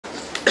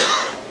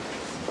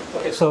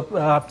Okay, so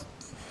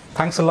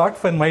thanks a lot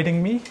for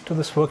inviting me to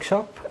this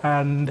workshop.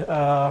 And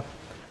so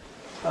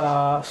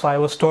I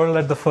was told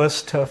that the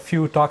first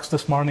few talks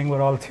this morning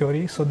were all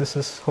theory, so this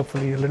is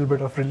hopefully a little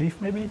bit of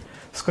relief maybe.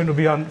 It's going to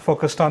be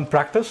focused on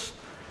practice.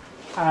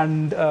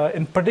 And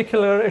in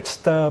particular, it's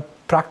the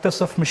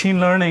practice of machine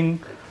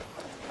learning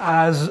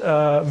as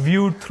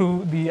viewed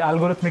through the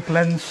algorithmic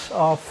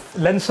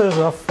lenses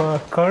of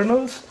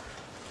kernels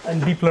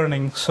and deep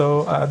learning.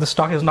 So this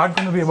talk is not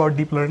going to be about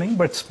deep learning,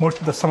 but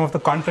some of the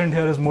content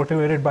here is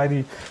motivated by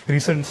the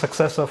recent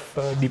success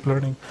of deep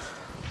learning.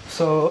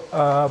 So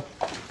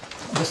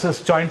this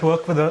is joint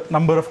work with a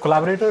number of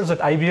collaborators at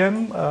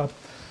IBM,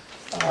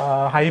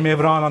 Haim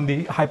Evron on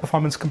the high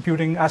performance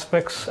computing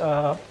aspects,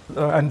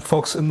 and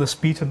folks in the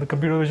speech and the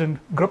computer vision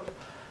group.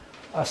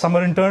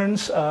 Summer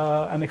interns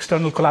and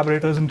external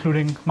collaborators,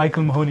 including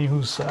Michael Mahoney,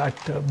 who's at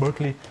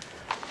Berkeley.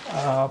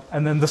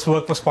 And then this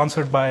work was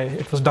sponsored by,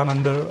 it was done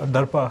under a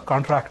DARPA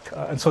contract.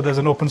 And so there's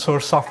an open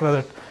source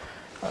software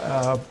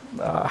that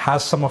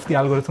has some of the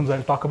algorithms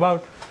I'll talk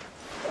about.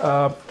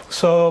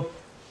 So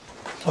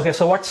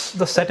what's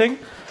the setting?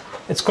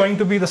 It's going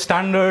to be the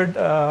standard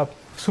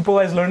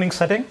supervised learning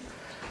setting,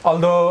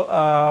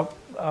 although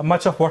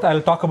much of what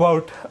I'll talk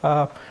about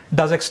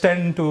does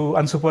extend to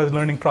unsupervised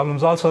learning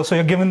problems also. So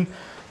you're given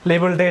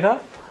labeled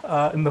data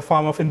in the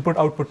form of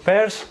input-output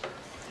pairs.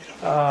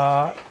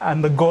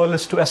 And the goal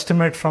is to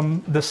estimate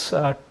from this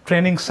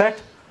training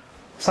set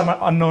some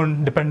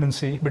unknown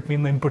dependency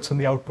between the inputs and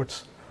the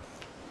outputs.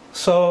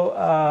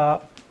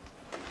 So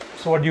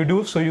what do you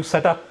do? So you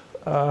set up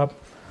a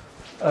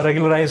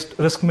regularized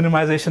risk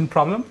minimization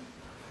problem.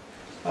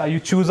 You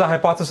choose a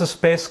hypothesis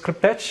space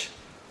script edge,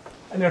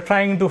 and you're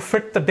trying to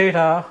fit the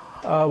data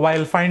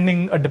while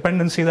finding a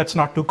dependency that's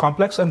not too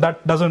complex and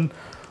that doesn't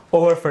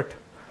overfit.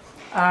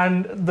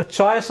 And the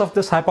choice of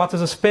this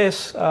hypothesis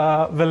space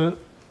will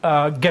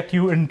get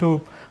you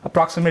into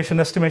approximation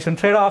estimation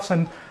trade-offs,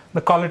 and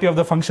the quality of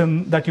the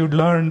function that you'd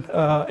learn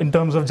in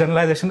terms of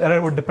generalization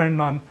error would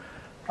depend on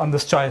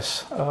this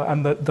choice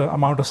and the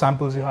amount of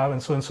samples you have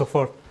and so on and so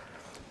forth.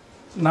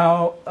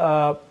 Now,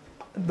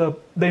 the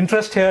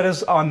interest here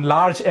is on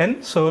large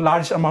N, so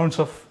large amounts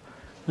of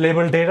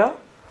labeled data.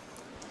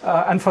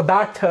 And for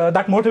that,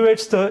 that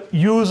motivates the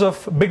use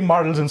of big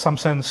models in some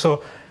sense.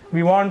 So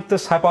we want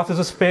this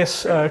hypothesis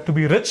space to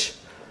be rich.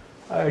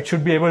 It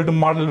should be able to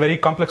model very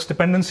complex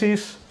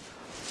dependencies.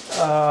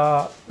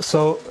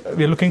 So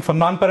we're looking for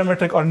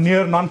non-parametric or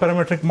near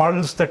non-parametric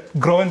models that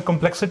grow in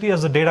complexity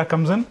as the data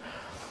comes in.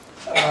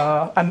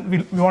 And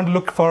we want to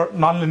look for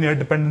nonlinear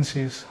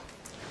dependencies.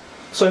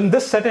 So in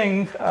this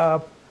setting,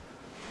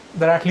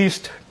 there are at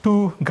least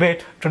two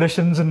great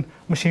traditions in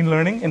machine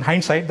learning. In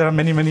hindsight, there are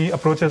many, many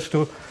approaches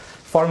to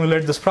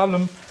formulate this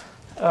problem.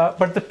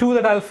 But the two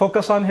that I'll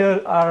focus on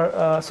here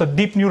are so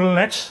deep neural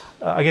nets.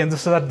 Again,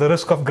 this is at the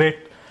risk of great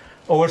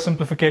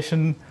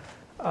oversimplification.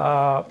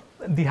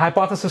 The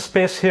hypothesis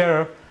space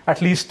here,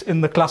 at least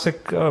in the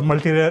classic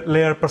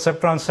multi-layer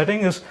perceptron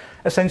setting, is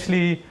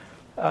essentially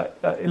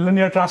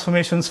linear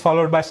transformations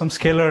followed by some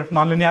scalar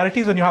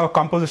nonlinearities, and you have a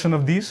composition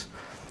of these.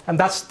 And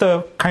that's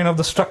the kind of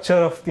the structure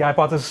of the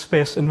hypothesis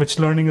space in which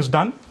learning is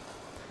done.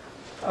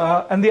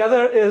 And the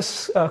other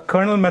is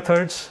kernel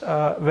methods,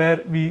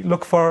 where we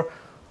look for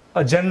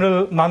a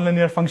general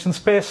nonlinear function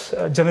space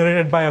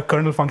generated by a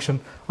kernel function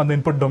on the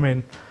input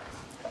domain.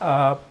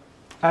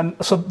 And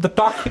so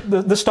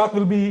this talk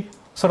will be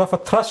sort of a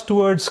thrust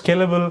towards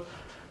scalable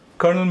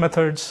kernel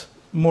methods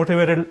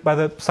motivated by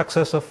the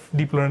success of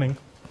deep learning.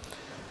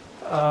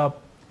 What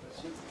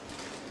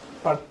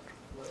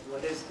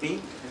is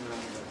V?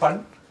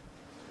 Pardon?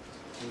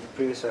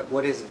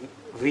 What is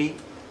V?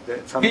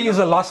 V is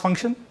a loss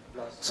function,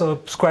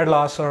 so squared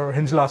loss or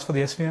hinge loss for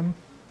the SVM.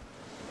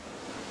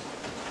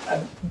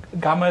 And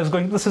gamma is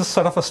this is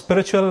sort of a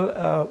spiritual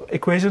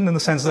equation in the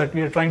sense that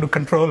we are trying to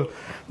control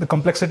the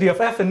complexity of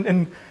F.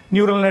 In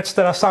neural nets,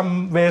 there are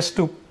some ways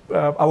to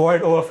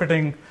avoid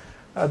overfitting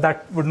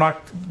that would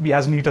not be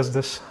as neat as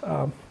this.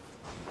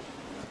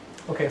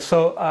 Okay,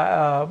 so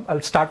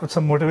I'll start with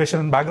some motivation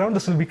and background.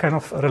 This will be kind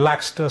of a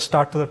relaxed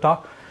start to the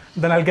talk.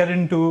 Then I'll get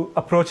into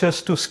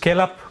approaches to scale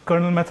up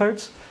kernel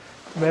methods,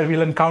 where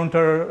we'll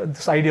encounter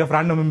this idea of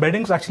random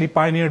embeddings, actually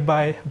pioneered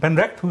by Ben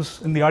Recht,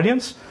 who's in the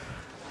audience.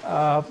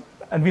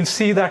 And we'll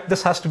see that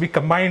this has to be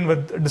combined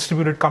with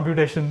distributed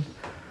computation.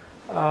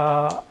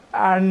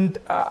 And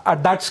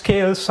at that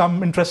scale,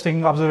 some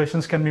interesting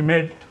observations can be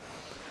made.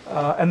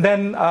 And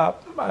then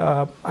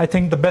I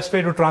think the best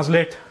way to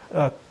translate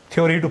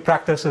theory to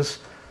practice is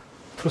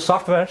through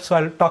software. So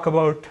I'll talk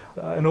about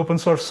an open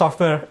source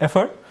software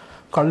effort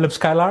called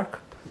libskylark,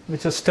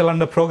 which is still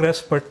under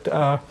progress, but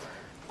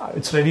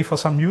it's ready for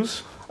some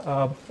use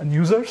and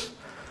users.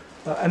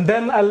 And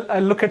then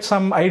I'll look at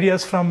some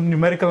ideas from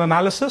numerical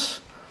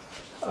analysis,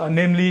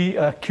 namely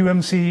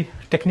QMC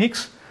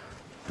techniques,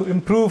 to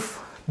improve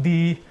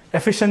the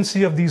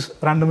efficiency of these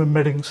random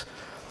embeddings.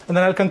 And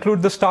then I'll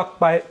conclude this talk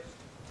by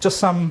just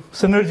some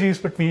synergies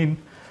between,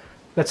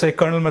 let's say,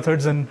 kernel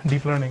methods and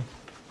deep learning.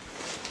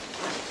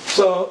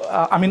 So,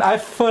 I mean, I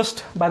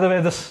first, by the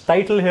way, this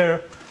title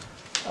here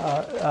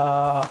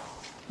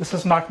This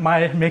is not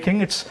my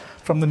making, it's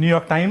from the New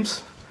York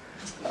Times.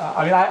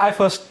 I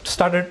first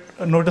started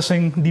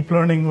noticing deep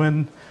learning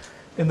when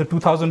in the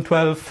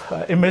 2012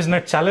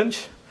 ImageNet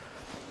challenge,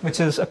 which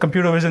is a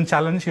computer vision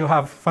challenge. You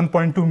have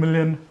 1.2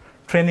 million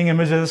training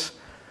images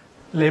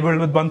labeled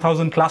with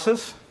 1,000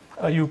 classes.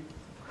 You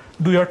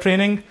do your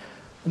training,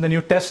 and then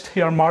you test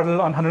your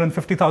model on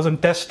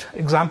 150,000 test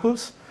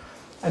examples,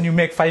 and you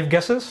make 5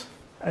 guesses.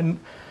 And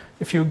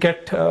if you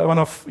get one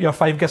of your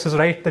 5 guesses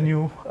right,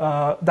 then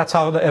that's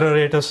how the error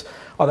rate is,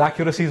 or the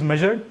accuracy is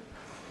measured.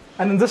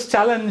 And in this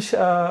challenge,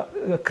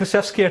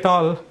 Krzyzewski et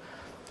al.,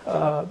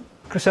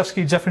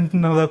 Krzyzewski, Jeff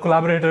Hinton, and other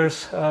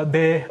collaborators,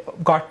 they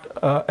got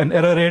an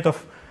error rate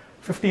of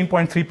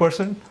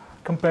 15.3%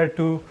 compared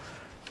to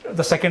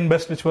the second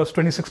best, which was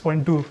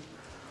 26.2.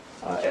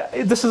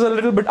 This is a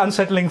little bit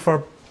unsettling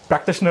for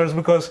practitioners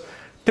because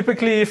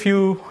typically if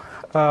you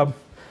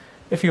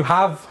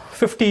have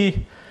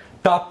 50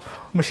 top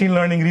machine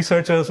learning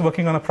researchers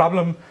working on a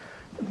problem,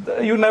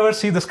 you never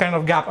see this kind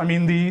of gap. I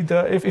mean,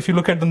 if you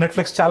look at the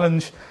Netflix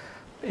challenge,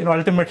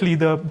 ultimately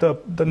the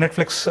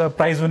Netflix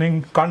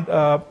prize-winning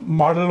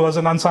model was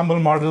an ensemble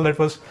model that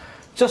was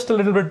just a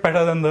little bit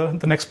better than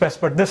the next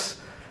best. But this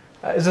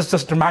is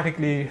just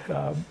dramatically,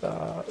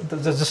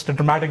 there's just a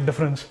dramatic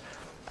difference.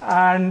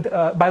 And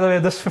by the way,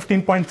 this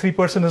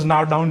 15.3% is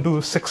now down to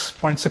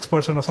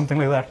 6.6% or something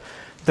like that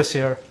this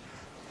year.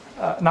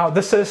 Now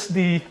this is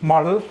the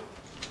model.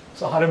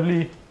 So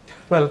horribly,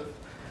 well,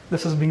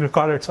 this is being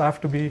recorded, so I have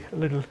to be a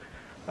little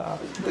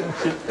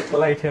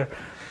polite here.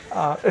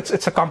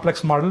 It's a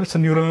complex model. It's a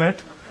neural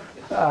net,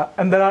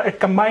 and it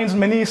combines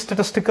many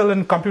statistical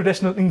and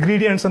computational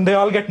ingredients, and they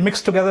all get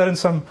mixed together in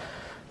some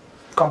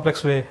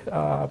complex way.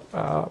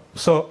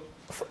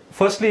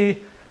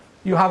 Firstly,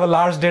 you have a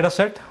large data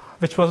set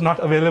which was not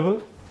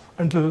available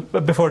until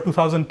before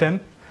 2010.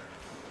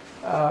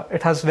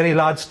 It has very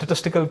large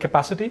statistical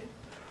capacity.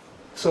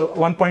 So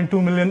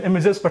 1.2 million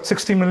images, but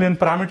 60 million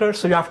parameters.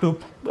 So you have to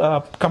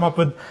come up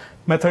with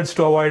methods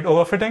to avoid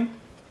overfitting.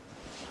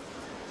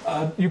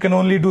 You can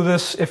only do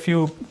this if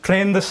you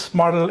train this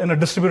model in a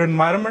distributed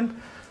environment.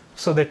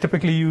 So they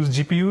typically use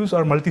GPUs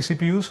or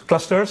multi-CPUs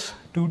clusters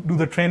to do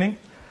the training.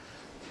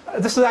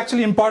 This is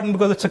actually important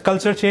because it's a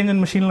culture change in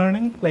machine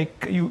learning.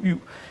 Like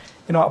in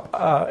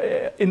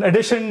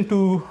addition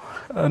to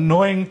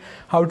knowing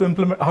how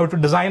to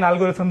design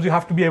algorithms, you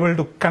have to be able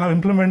to kind of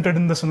implement it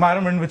in this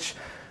environment, which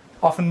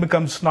often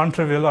becomes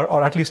non-trivial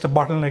or at least a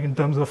bottleneck in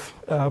terms of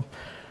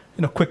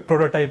quick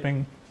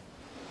prototyping.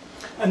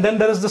 And then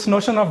there is this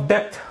notion of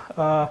depth.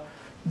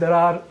 There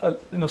are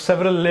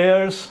several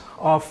layers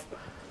of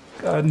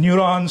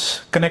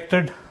neurons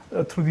connected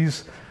through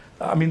these.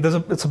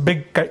 It's a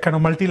big kind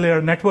of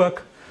multi-layer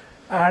network,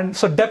 and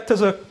so depth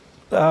is a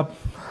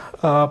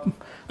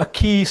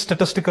key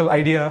statistical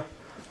idea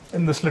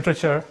in this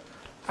literature.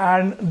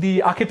 And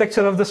the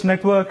architecture of this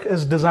network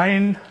is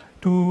designed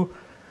to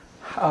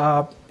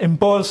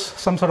impose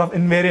some sort of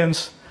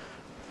invariance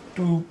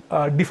to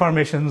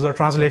deformations or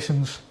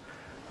translations,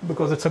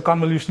 because it's a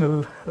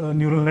convolutional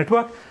neural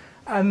network.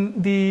 And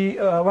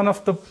one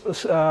of the,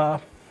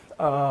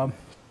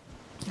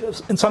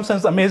 in some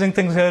sense, the amazing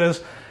things here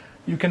is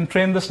you can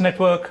train this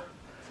network,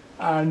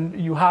 and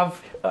you have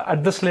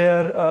at this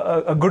layer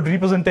a good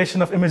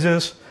representation of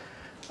images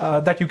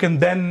that you can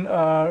then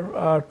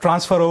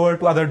transfer over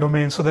to other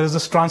domains. So there is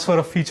this transfer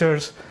of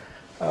features,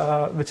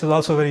 which is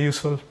also very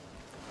useful.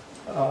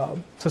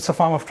 So it's a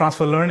form of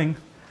transfer learning.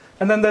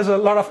 And then there's a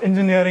lot of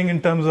engineering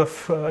in terms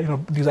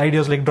of these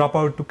ideas like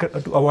dropout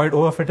to avoid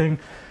overfitting,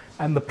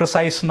 and the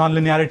precise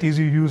nonlinearities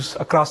you use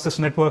across this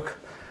network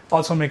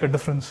also make a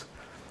difference.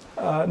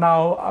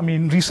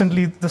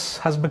 Recently this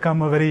has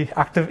become a very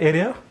active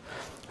area,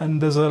 and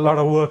there's a lot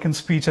of work in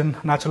speech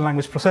and natural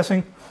language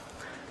processing.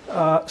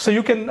 So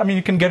you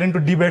can get into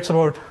debates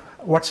about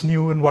what's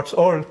new and what's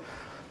old.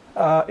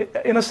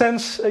 In a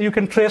sense, you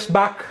can trace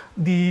back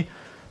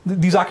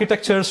these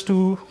architectures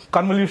to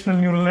convolutional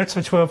neural nets,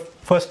 which were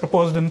first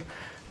proposed in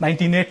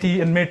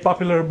 1980 and made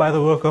popular by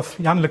the work of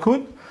Jan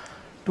LeCun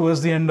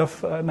towards the end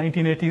of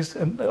 1980s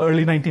and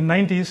early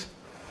 1990s.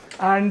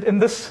 And in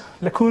this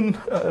LeCun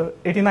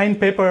 89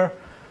 paper,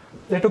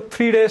 they took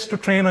 3 days to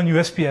train on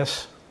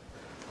USPS,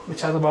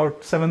 which has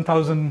about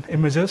 7,000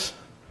 images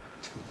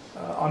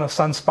on a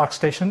Sun-SPARC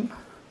station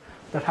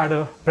that had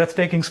a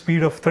breathtaking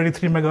speed of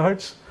 33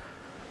 megahertz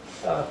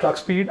clock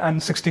speed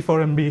and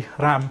 64 MB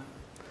RAM.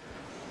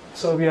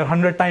 So we are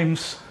 100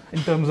 times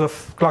in terms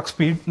of clock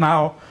speed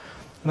now,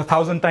 and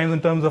 1,000 times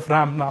in terms of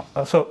RAM now.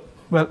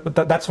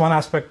 That's one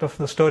aspect of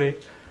the story.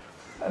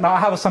 Now I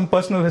have some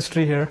personal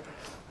history here,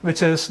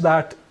 which is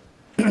that,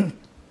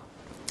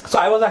 so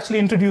I was actually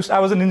introduced, I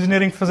was an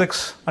engineering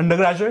physics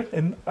undergraduate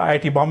in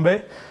IIT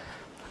Bombay.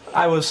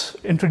 I was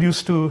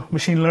introduced to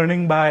machine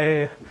learning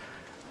by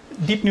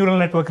deep neural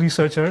network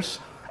researchers.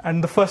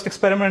 And the first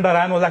experiment I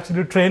ran was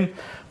actually to train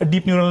a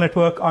deep neural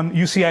network on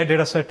UCI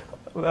dataset,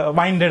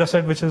 Wine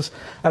dataset, which is,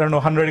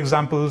 100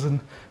 examples in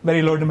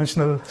very low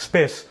dimensional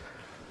space.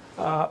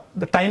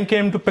 the time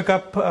came to pick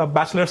up a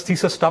bachelor's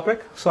thesis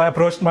topic. So I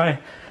approached my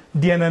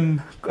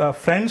DNN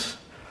friends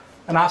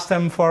and asked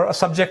them for a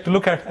subject to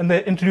look at, and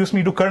they introduced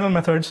me to kernel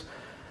methods,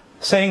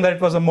 saying that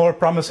it was a more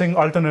promising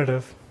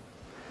alternative.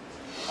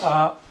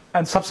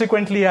 And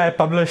subsequently,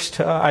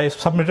 I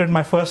submitted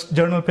my first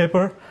journal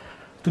paper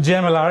to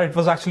JMLR. It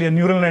was actually a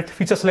neural net,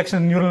 feature selection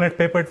and neural net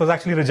paper. It was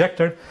actually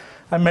rejected.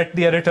 I met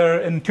the editor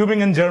in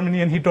Tübingen,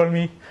 Germany, and he told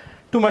me,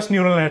 too much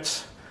neural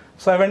nets.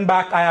 So I went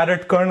back, I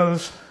added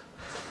kernels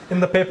in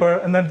the paper,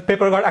 and then the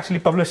paper got actually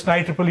published in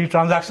IEEE,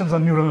 Transactions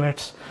on Neural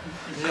Nets,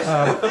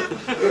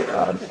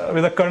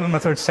 with a kernel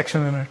methods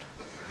section in it.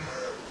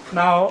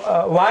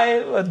 Now,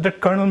 why did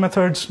kernel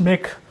methods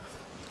make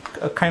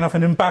a kind of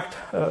an impact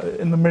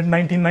in the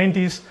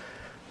mid-1990s?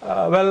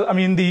 Well, I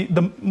mean,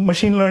 the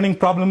machine learning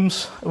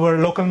problems were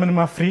local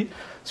minima free.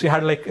 So you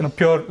had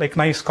pure,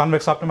 nice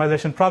convex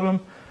optimization problem.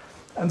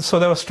 And so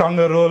there was a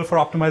stronger role for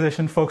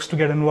optimization folks to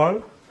get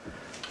involved.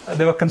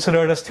 They were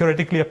considered as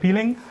theoretically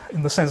appealing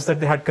in the sense that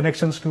they had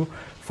connections to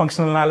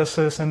functional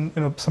analysis, and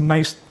some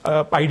nice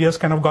ideas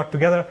kind of got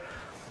together.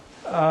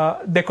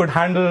 They could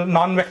handle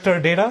non-vector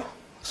data.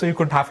 So you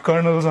could have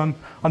kernels on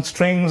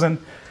strings, and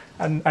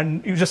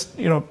you just,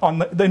 on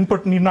the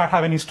input need not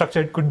have any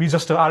structure. It could be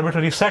just an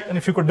arbitrary set. And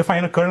if you could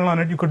define a kernel on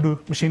it, you could do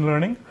machine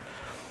learning.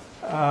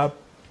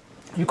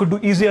 You could do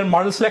easier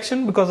model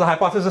selection because the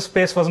hypothesis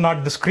space was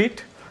not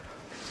discrete.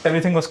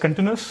 Everything was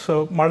continuous,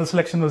 so model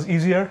selection was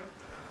easier.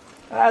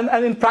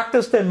 And in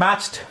practice, they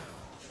matched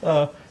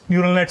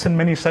neural nets in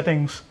many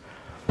settings,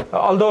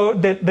 although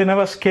they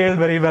never scaled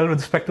very well with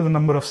respect to the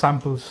number of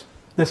samples.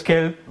 They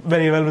scaled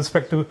very well with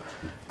respect to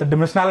the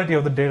dimensionality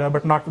of the data,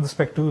 but not with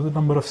respect to the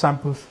number of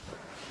samples.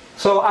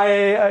 So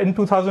around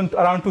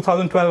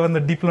 2012, when the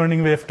deep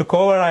learning wave took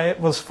over, I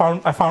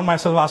found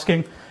myself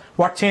asking,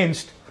 what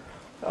changed?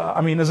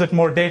 I mean, is it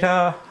more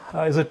data?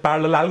 Is it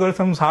parallel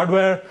algorithms,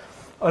 hardware?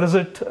 Or is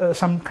it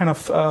some kind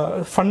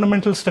of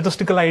fundamental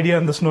statistical idea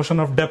in this notion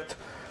of depth,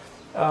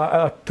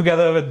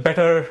 together with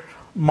better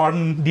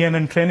modern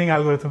DNN training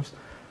algorithms?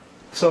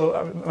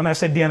 So when I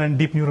say DNN,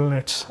 deep neural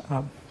nets.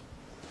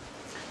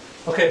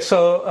 Okay,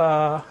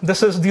 so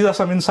these are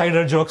some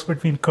insider jokes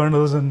between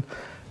kernels and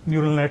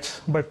neural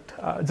nets, but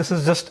this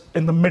is just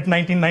in the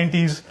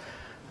mid-1990s.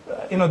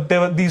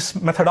 These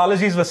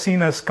methodologies were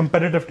seen as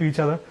competitive to each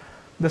other.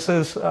 This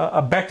is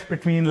a bet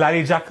between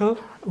Larry Jackal,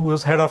 who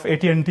was head of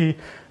AT&T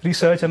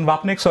research, and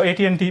Wapnick. So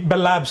AT&T, Bell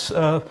Labs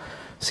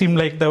seemed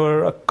like there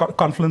were a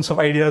confluence of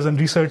ideas and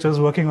researchers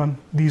working on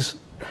these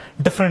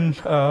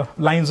different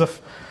lines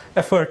of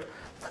effort.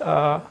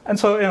 And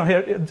so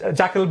here,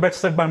 Jackal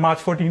bets that by March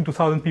 14,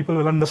 2000, people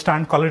will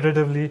understand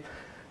qualitatively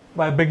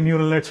why big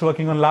neural nets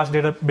working on large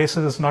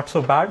databases is not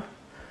so bad.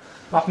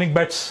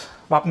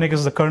 Wapnick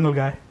is the kernel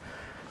guy,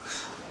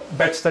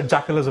 bets that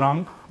Jackal is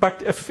wrong.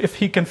 But if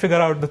he can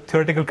figure out the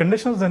theoretical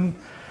conditions, then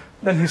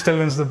he still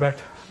wins the bet,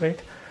 right?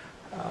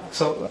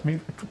 So I mean,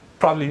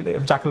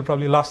 Jackal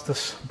probably lost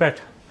this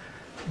bet.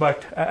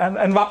 But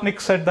and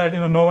Wapnick said that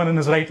no one in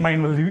his right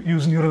mind will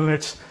use neural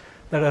nets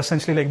that are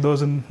essentially like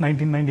those in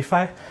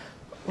 1995.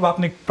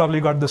 Wapnick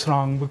probably got this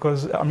wrong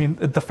because I mean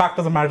the fact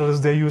of the matter is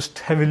they're used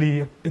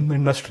heavily in the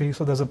industry,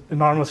 so there's an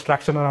enormous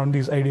traction around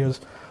these ideas.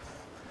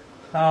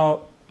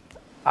 Now,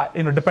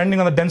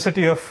 depending on the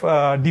density of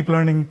deep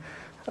learning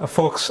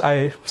folks,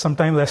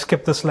 sometimes I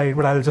skip this slide,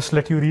 but I'll just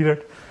let you read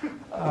it.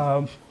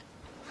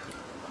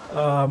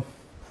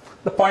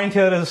 The point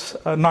here is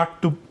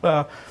not to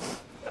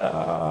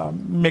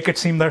make it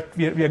seem that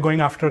we are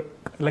going after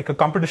like a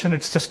competition.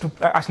 It's just to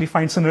actually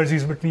find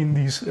synergies between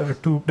these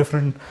two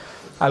different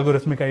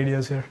algorithmic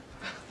ideas here.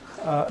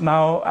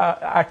 Now,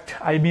 at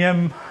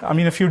IBM, I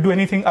mean, if you do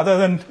anything other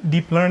than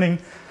deep learning,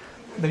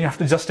 then you have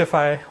to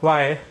justify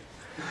why.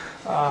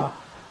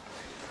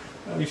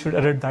 You should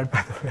edit that,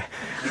 by the way.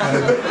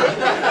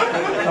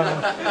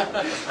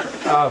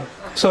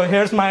 So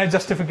here's my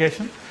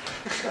justification.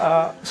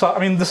 So I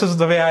mean, this is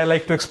the way I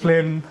like to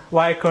explain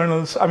why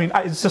kernels. I mean,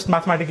 it's just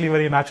mathematically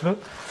very natural.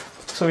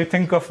 So we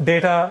think of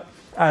data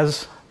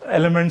as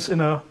elements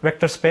in a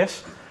vector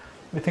space.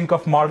 We think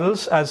of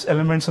models as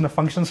elements in a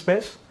function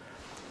space.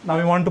 Now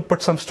we want to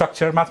put some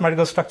structure,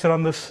 mathematical structure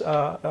on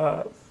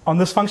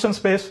this function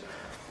space.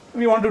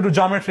 We want to do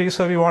geometry,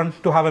 so we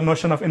want to have a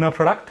notion of inner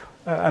product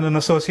and an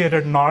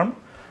associated norm.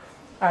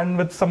 And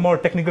with some more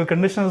technical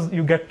conditions,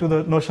 you get to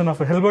the notion of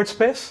a Hilbert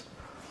space.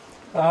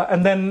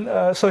 And then,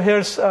 so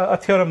here's a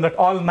theorem that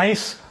all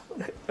nice,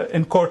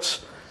 in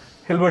quotes,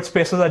 Hilbert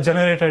spaces are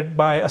generated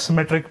by a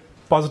symmetric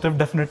positive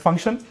definite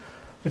function,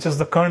 which is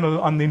the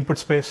kernel on the input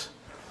space.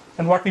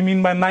 And what we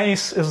mean by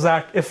nice is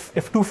that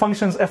if two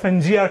functions f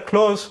and g are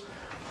close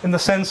in the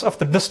sense of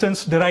the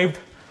distance derived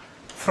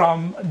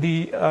from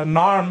the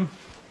norm,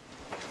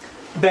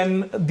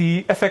 then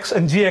the fx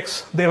and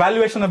gx, the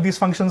evaluation of these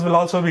functions will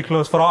also be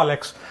close for all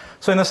x.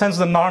 So in a sense,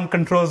 the norm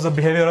controls the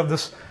behavior of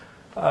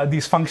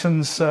these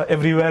functions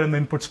everywhere in the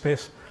input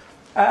space.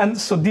 And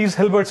so these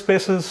Hilbert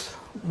spaces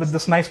with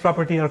this nice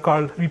property are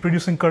called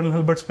reproducing kernel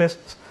Hilbert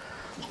spaces.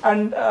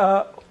 And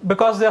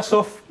because they are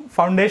so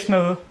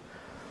foundational,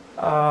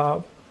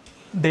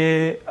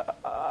 they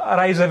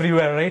arise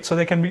everywhere, right? So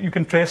you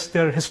can trace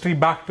their history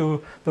back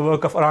to the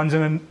work of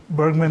Orangen and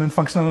Bergman in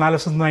functional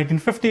analysis in the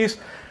 1950s.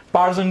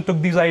 Parson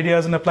took these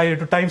ideas and applied it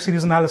to time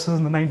series analysis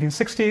in the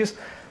 1960s.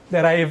 They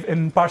arrive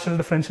in partial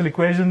differential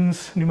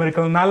equations,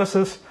 numerical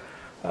analysis,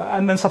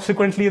 and then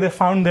subsequently they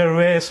found their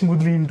way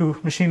smoothly into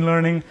machine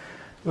learning,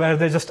 where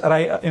they just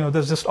arrive,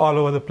 there's just all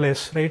over the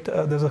place, right?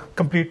 There's a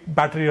complete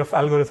battery of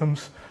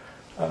algorithms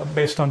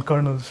based on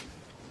kernels.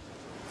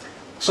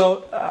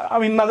 So,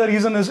 another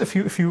reason is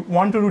if you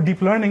want to do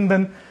deep learning,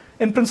 then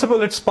in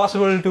principle it's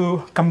possible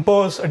to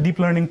compose a deep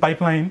learning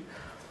pipeline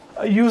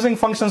using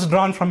functions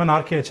drawn from an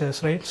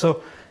RKHS, right?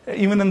 So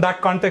even in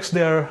that context,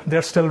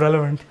 they're still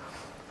relevant.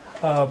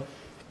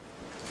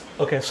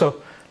 Okay,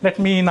 so let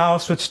me now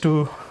switch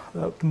to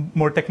the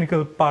more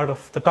technical part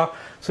of the talk.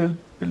 So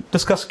we'll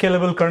discuss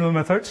scalable kernel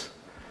methods.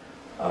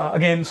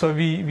 Again, so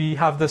we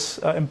have this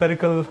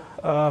empirical,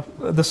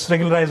 this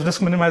regularized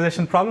risk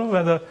minimization problem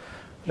where the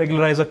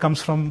regularizer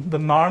comes from the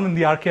norm in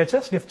the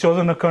RKHS. We have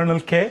chosen a kernel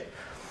K.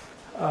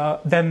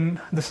 Then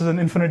this is an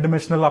infinite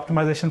dimensional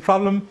optimization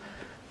problem.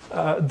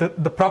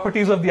 The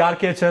properties of the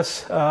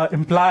RKHS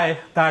imply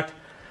that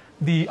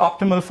the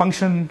optimal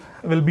function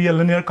will be a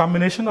linear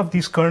combination of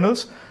these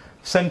kernels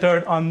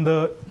centered on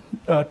the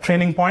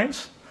training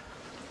points.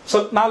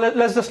 So now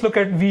let's just look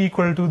at V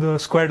equal to the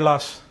squared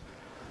loss.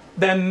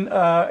 Then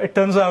it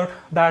turns out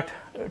that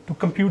to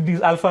compute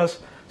these alphas,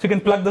 so you can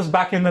plug this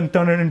back in and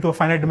turn it into a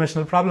finite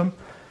dimensional problem,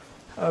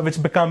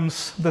 which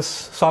becomes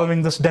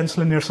solving this dense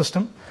linear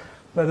system,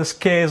 where this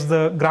K is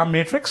the gram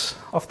matrix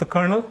of the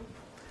kernel.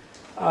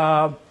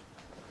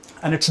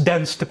 And it's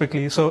dense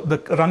typically. So the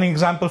running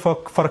example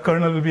for a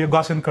kernel will be a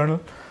Gaussian kernel.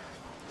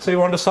 So you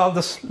want to solve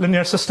this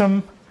linear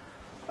system.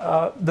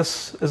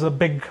 This is a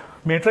big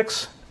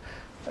matrix.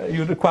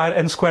 You require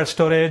n squared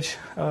storage,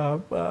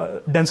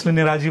 dense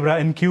linear algebra,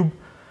 n cube,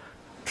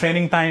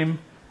 training time.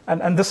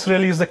 And this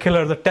really is the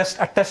killer.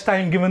 At test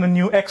time, given a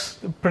new X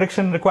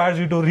prediction requires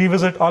you to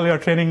revisit all your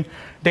training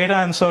data.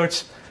 And so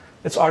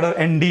it's order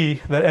ND,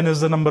 where n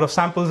is the number of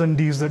samples and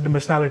D is the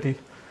dimensionality.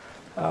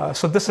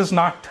 So this is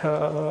not,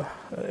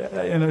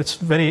 it's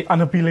very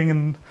unappealing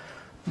in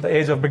the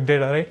age of big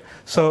data, right?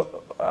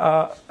 So,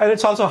 and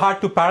it's also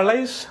hard to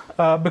parallelize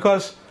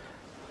because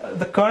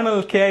the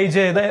kernel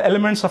Kij, the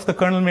elements of the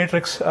kernel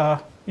matrix,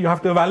 you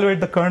have to evaluate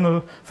the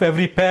kernel for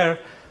every pair.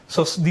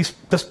 So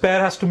this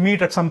pair has to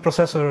meet at some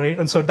processor, right?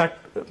 And so that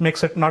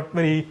makes it not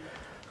very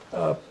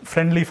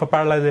friendly for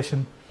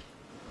parallelization.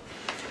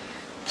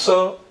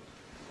 So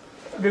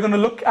we're going to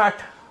look at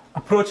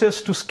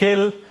approaches to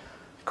scale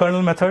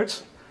kernel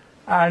methods.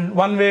 And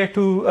one way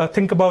to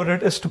think about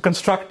it is to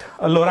construct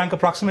a low rank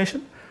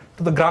approximation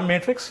to the gram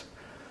matrix.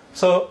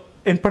 So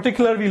in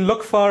particular, we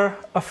look for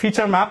a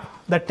feature map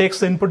that takes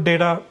the input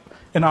data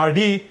in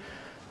RD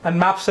and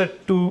maps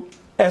it to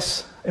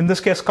S, in this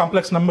case,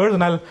 complex numbers.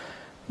 And I'll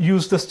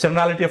use this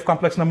generality of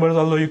complex numbers,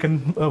 although you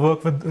can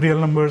work with real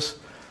numbers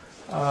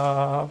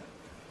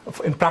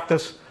in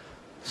practice.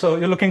 So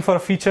you're looking for a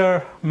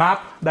feature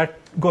map that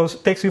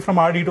takes you from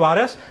RD to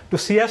RS to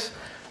CS.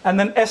 And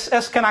then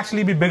SS can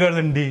actually be bigger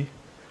than D.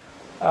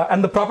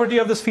 And the property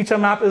of this feature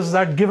map is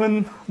that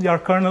given your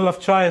kernel of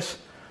choice,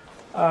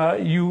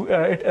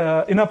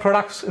 inner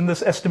products in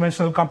this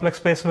S-dimensional complex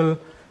space will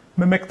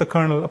mimic the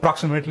kernel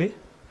approximately.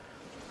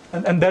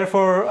 And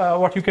therefore,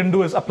 what you can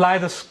do is apply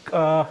this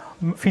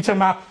feature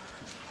map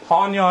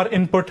on your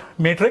input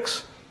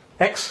matrix,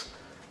 X,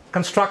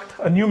 construct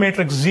a new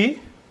matrix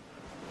Z,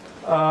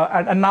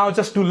 and now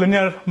just do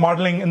linear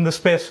modeling in this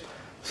space.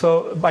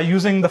 So by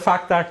using the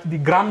fact that the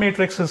gram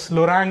matrix is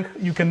low rank,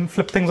 you can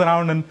flip things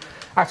around and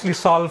actually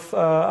solve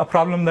a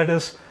problem that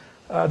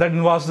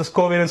involves this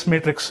covariance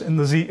matrix in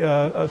the Z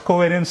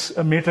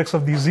covariance matrix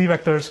of these Z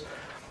vectors,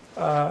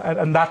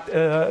 and that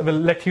will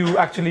let you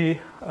actually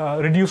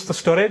reduce the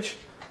storage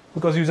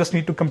because you just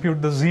need to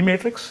compute the Z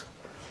matrix.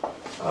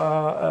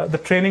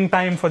 The training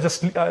time for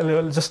just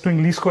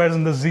doing least squares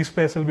in the Z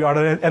space will be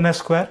order ns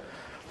square.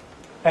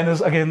 N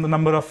is again the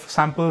number of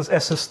samples.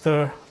 S is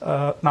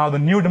now the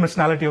new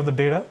dimensionality of the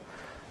data,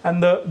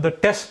 and the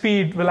test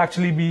speed will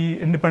actually be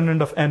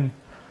independent of n.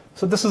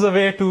 So this is a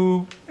way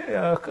to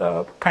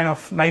kind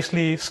of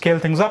nicely scale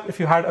things up if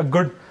you had a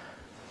good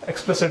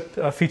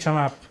explicit feature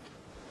map.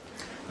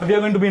 We are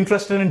going to be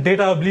interested in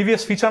data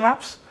oblivious feature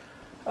maps,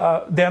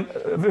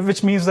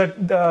 which means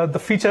that the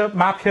feature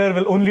map here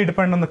will only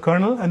depend on the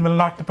kernel and will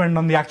not depend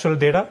on the actual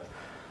data.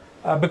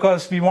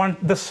 Because we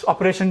want this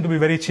operation to be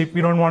very cheap. We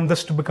don't want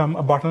this to become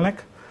a bottleneck.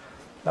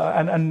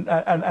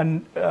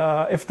 And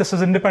if this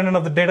is independent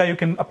of the data, you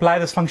can apply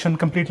this function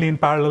completely in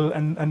parallel,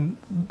 and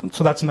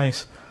so that's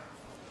nice.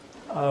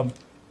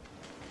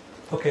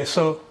 Okay,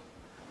 so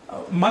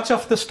much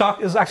of this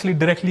talk is actually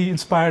directly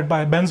inspired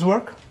by Ben's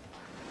work,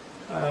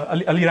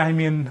 Ali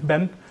Rahimi and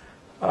Ben,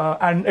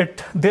 and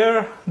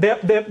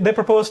they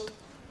proposed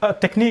a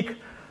technique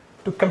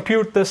to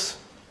compute this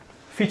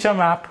feature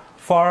map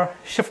for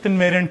shift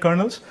invariant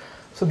kernels.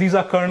 So these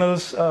are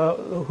kernels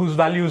whose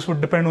values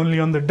would depend only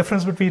on the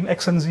difference between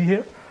X and Z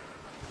here.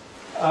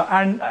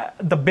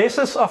 The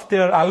basis of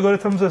their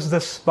algorithms is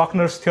this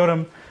Bachner's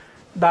theorem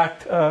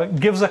that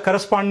gives a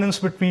correspondence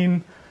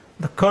between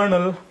the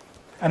kernel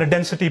and a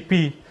density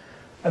P,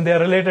 and they are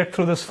related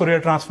through this Fourier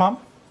transform.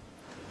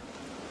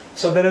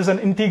 So there is an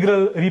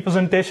integral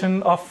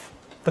representation of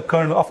the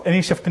kernel, of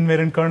any shift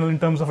invariant kernel in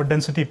terms of a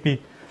density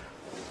P,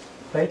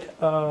 right?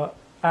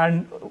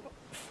 And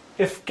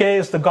if K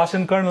is the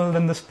Gaussian kernel,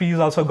 then this P is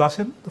also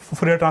Gaussian. The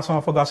Fourier transform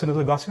of a Gaussian is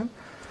a Gaussian.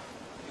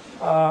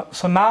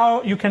 So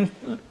now you can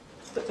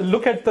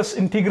look at this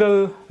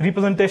integral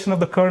representation of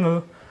the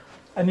kernel,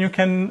 and you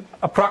can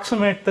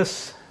approximate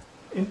this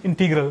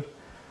integral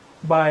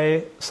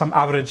by some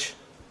average.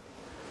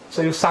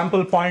 So you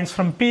sample points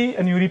from P,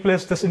 and you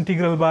replace this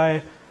integral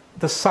by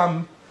the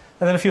sum.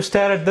 And then if you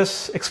stare at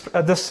this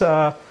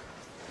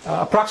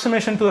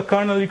approximation to the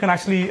kernel, you can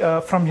actually,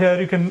 from here,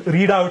 you can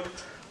read out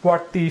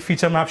what the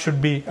feature map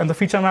should be. And the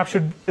feature map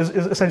is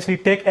essentially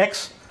take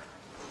X,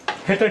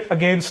 hit it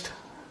against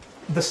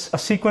a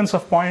sequence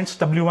of points,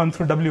 W1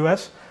 through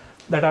Ws,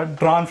 that are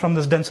drawn from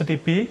this density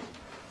P.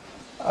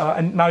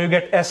 And now you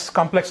get S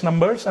complex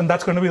numbers, and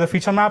that's going to be the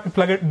feature map. You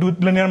plug it, do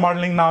linear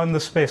modeling now in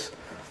this space.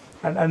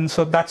 And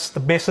so that's the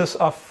basis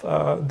of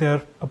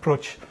their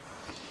approach.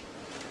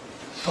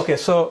 Okay,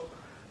 so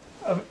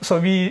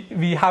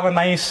we have a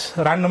nice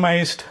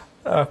randomized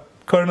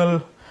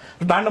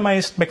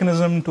randomized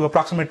mechanism to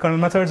approximate kernel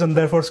methods and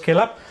therefore scale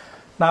up.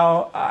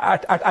 Now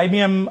at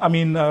IBM, I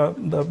mean,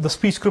 the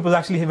speech group is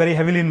actually very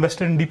heavily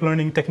invested in deep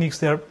learning techniques.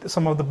 They are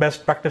some of the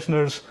best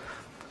practitioners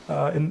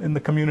in the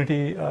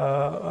community,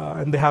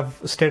 and they have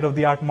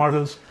state-of-the-art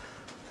models.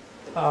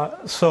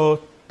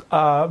 So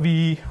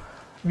we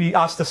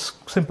asked this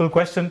simple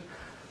question.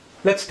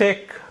 Let's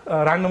take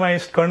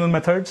randomized kernel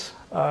methods.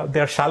 They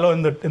are shallow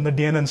in the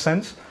DNN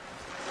sense.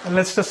 And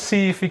let's just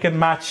see if we can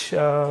match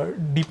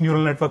deep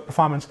neural network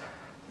performance.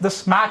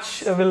 This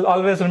match will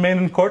always remain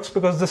in quotes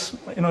because this,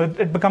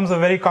 it becomes a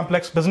very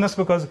complex business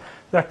because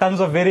there are tons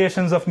of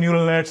variations of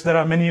neural nets. There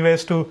are many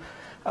ways to,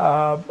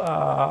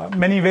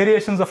 many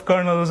variations of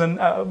kernels, and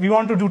we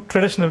want to do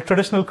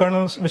traditional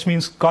kernels, which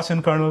means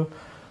Gaussian kernel,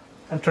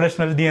 and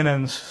traditional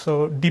DNNs.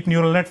 So deep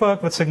neural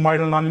network with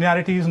sigmoidal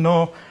nonlinearities,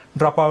 no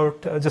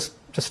dropout, just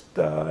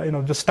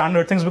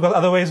standard things, because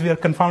otherwise we are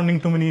confounding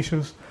too many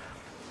issues.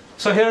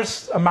 So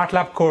here's a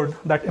MATLAB code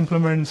that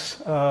implements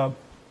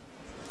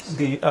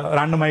the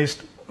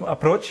randomized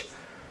approach.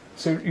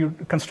 So you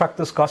construct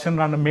this Gaussian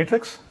random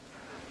matrix.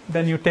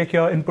 Then you take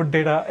your input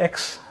data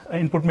X,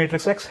 input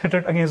matrix X, hit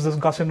it against this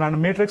Gaussian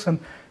random matrix, and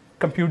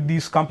compute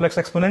these complex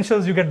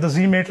exponentials. You get the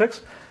Z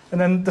matrix. And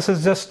then this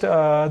is just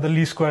the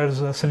least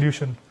squares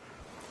solution,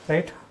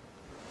 right?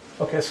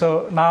 Okay,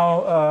 so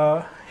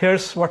now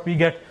here's what we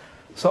get.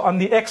 So on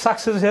the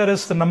x-axis here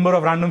is the number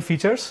of random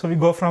features. So we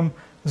go from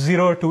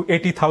 0 to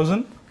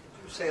 80,000.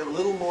 Say a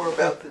little more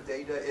about the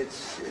data.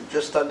 It's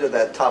just under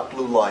that top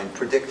blue line,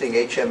 predicting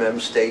HMM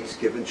states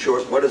given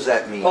short. What does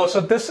that mean? Oh, so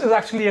this is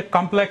actually a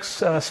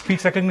complex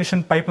speech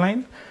recognition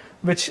pipeline,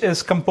 which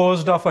is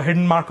composed of a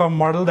hidden Markov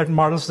model that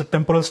models the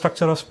temporal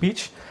structure of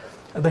speech.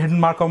 The hidden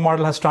Markov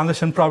model has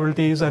transition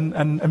probabilities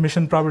and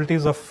emission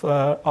probabilities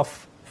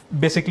of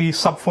basically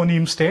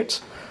subphoneme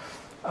states.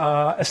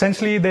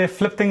 Essentially, they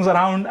flip things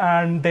around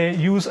and they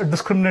use a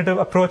discriminative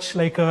approach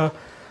like a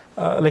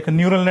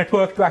neural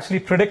network to actually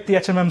predict the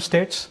HMM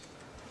states.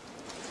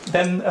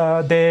 Then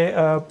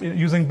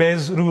using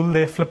Bayes' rule,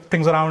 they flip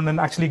things around and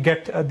actually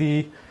get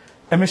the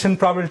emission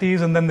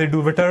probabilities, and then they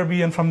do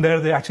Viterbi, and from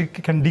there they actually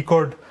can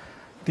decode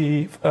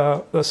the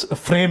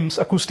frames,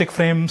 acoustic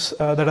frames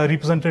that are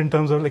represented in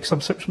terms of like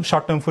some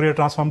short-term Fourier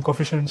transform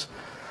coefficients.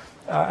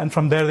 And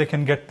from there they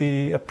can get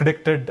the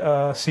predicted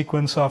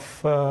sequence of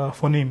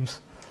phonemes.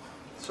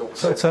 So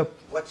it's a...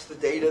 What's the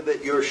data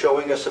that you're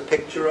showing us a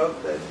picture of?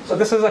 So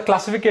this is a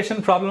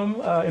classification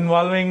problem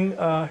involving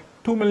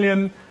 2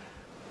 million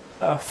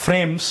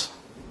frames,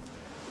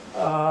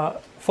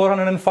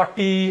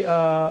 440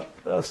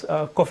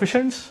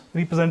 coefficients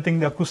representing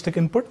the acoustic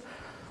input.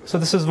 So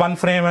this is one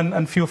frame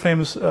and few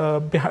frames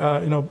around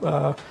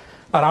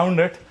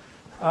it.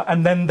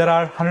 And then there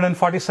are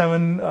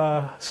 147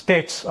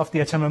 states of the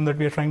HMM that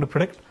we are trying to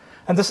predict.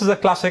 And this is a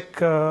classic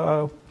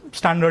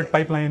standard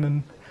pipeline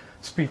in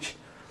speech.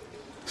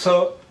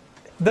 So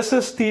this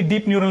is the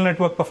deep neural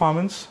network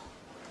performance.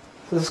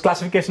 So this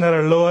classification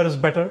error, lower is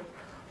better.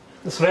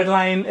 This red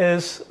line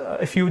is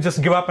if you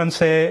just give up and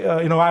say,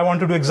 I want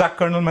to do exact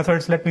kernel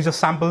methods, let me just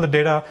sample the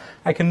data.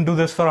 I can do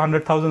this for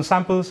 100,000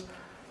 samples.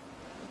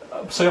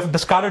 So you've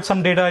discarded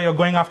some data, you're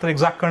going after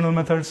exact kernel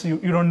methods, you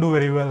don't do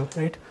very well,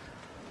 right?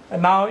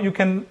 And now you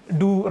can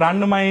do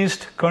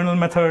randomized kernel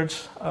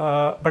methods,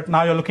 but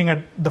now you're looking at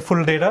the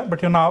full data,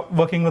 but you're now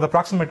working with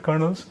approximate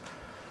kernels.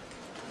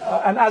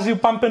 And as you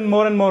pump in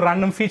more and more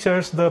random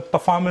features, the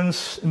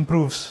performance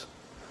improves.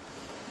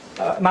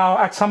 Now,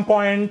 at some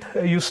point,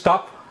 you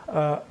stop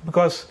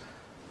because,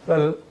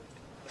 well,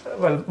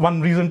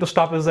 one reason to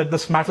stop is that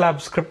this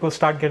MATLAB script will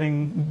start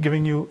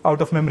giving you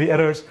out-of-memory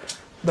errors.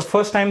 The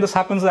first time this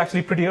happens is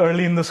actually pretty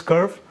early in this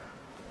curve.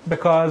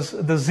 because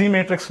the Z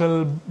matrix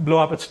will blow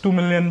up. It's 2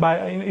 million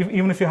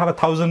even if you have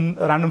 1,000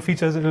 random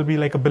features, it will be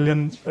like 2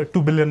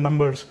 billion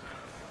numbers.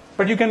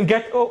 But you can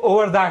get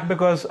over that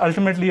because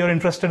ultimately you're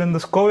interested in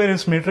this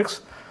covariance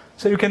matrix.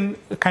 So you can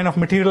kind of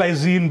materialize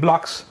Z in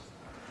blocks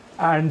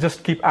and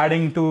just keep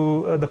adding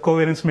to the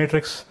covariance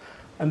matrix.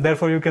 And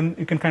therefore you can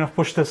kind of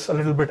push this a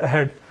little bit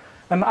ahead.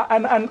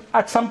 And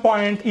at some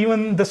point,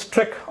 even this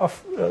trick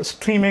of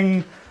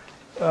streaming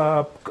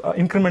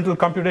incremental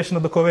computation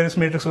of the covariance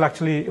matrix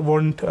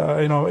won't,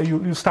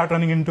 you start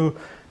running into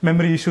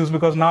memory issues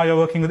because now you're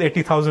working with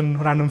 80,000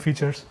 random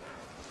features.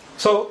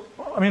 So,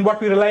 I mean, what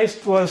we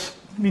realized was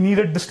we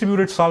needed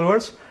distributed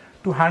solvers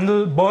to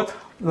handle both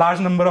large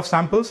number of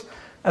samples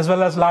as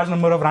well as large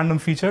number of random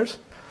features.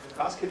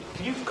 Vikas,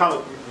 can you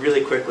comment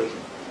really quickly?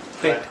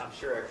 I'm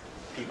sure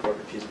people are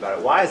confused about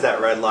it. Why is that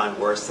red line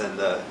worse than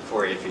the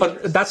Fourier features?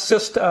 But that's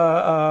just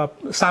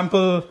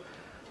sample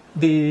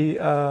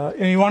the,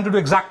 you want to do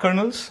exact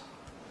kernels,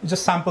 you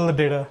just sample the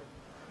data.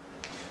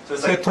 So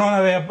it's so like thrown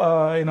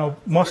away,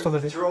 most of the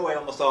data. Throw away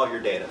almost all of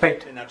your data.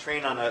 Right. And now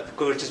train on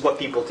which is what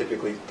people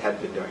typically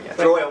have been doing. Yeah.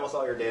 Throw away almost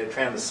all your data,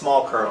 train on the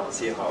small kernel and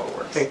see how it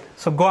works. Right.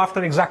 So go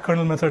after exact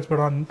kernel methods, but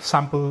on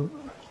sample.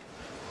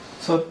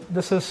 So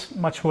this is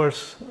much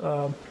worse.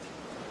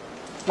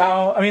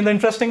 Now, I mean, the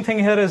interesting thing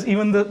here is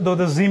even though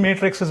the Z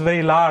matrix is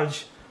very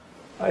large,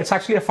 it's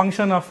actually a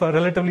function of a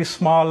relatively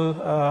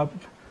small,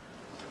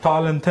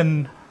 tall and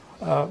thin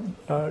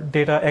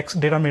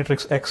data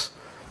matrix X.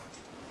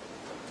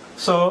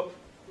 So,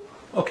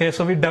 okay,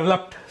 so we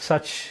developed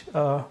such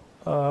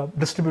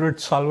distributed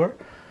solver.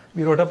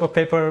 We wrote up a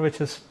paper which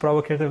is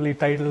provocatively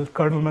titled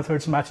 "Kernel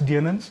Methods Match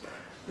DNNs."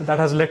 That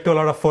has led to a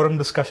lot of forum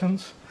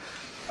discussions.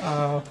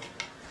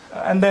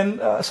 And then,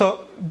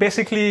 so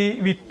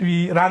basically,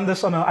 we ran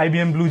this on an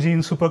IBM Blue Gene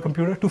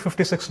supercomputer,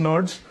 256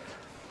 nodes.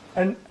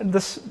 And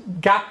this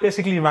gap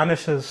basically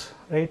vanishes,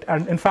 right?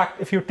 And in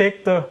fact, if you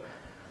take the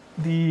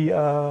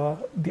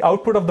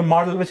output of the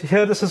model, which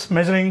here this is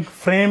measuring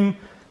frame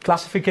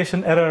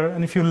classification error,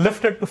 and if you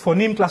lift it to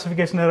phoneme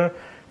classification error,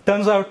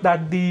 turns out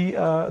that the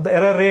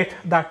error rate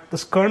that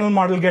this kernel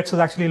model gets is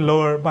actually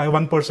lower by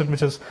 1%,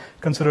 which is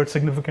considered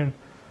significant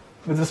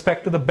with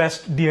respect to the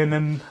best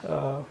DNN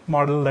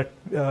model that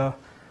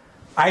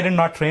I did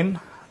not train,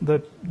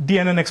 the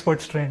DNN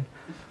experts trained.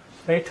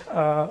 Right.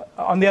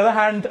 On the other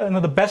hand,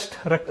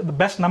 the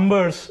best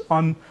numbers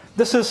on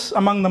this is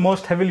among the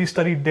most heavily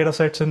studied data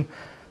sets in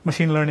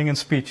machine learning and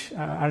speech,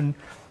 and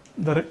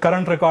the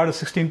current record is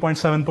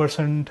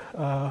 16.7%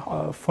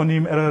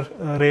 phoneme error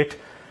rate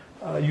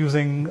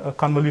using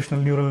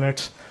convolutional neural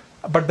nets.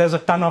 But there's a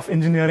ton of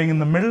engineering in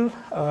the middle.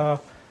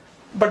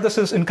 But this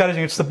is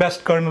encouraging. It's the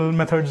best kernel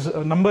methods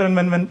number, and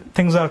when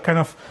things are kind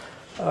of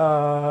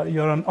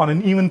you're on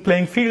an even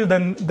playing field,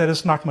 then there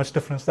is not much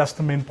difference. That's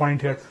the main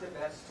point here. What's the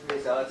best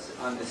results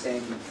on the same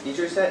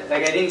feature set?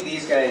 Like I think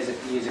these guys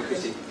use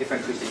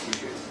different acoustic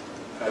features.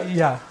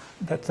 Yeah,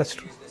 that's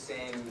true. Use the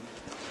same.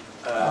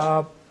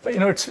 But,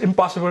 it's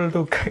impossible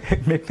to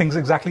make things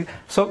exactly.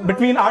 So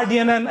between our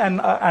DNN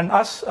and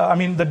us, I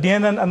mean the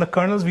DNN and the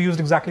kernels, we used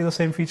exactly the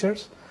same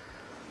features.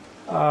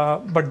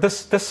 But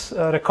this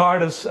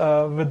record is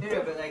with.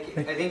 No, but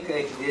I think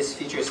this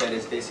feature set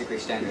is basically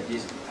standard.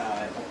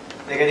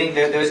 I think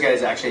those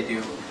guys actually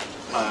do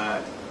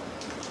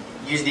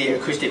use the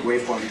acoustic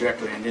waveform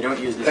directly, and they don't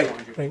use the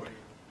 440. Right.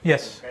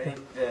 Yes. I think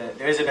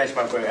there is a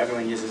benchmark where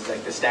everyone uses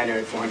like the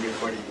standard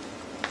 440.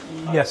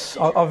 Yes,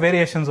 or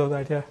variations of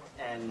that. Yeah.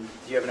 And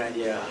do you have an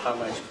idea how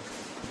much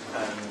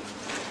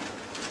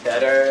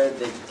better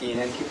the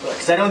DNN people are?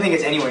 Because I don't think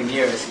it's anywhere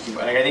near a CQ.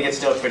 Like I think it's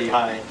still pretty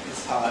high.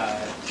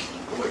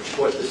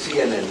 What the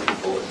CNN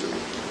people are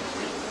doing.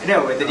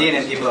 No, but the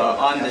DNN people are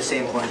on the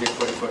same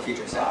 444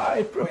 feature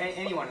set.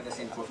 Any one of the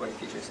same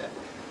 440 feature set.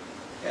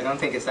 I don't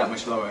think it's that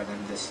much lower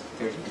than this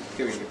 30,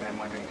 but I'm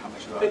wondering how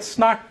much lower. It's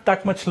not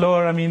that much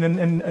lower. I mean,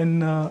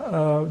 in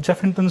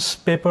Jeff Hinton's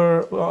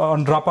paper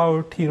on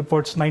dropout, he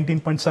reports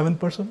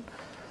 19.7%.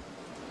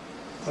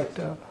 But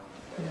yeah.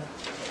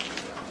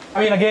 I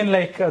mean, again,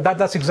 like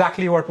that's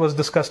exactly what was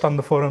discussed on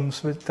the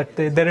forums. That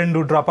they didn't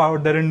do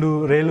dropout, they didn't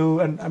do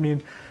ReLU, and I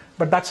mean,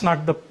 but that's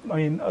not the. I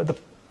mean,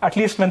 at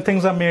least when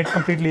things are made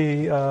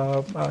completely,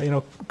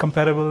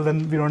 comparable,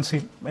 then we don't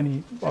see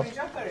any. I mean,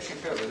 dropout is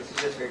comparable. This is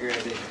just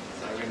regularization.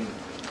 So I wouldn't.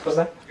 What's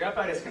that?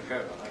 Dropout is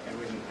comparable. Like I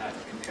wouldn't have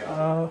to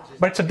compare.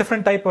 But it's a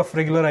different type of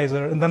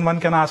regularizer, and then one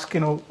can ask, do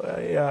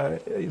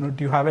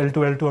you have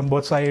L2 on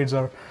both sides,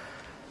 or?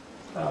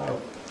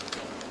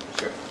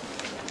 Sure.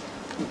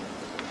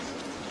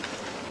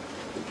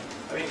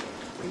 I mean,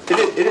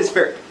 it is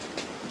fair.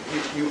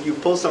 You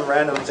pull some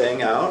random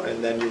thing out,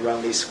 and then you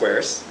run these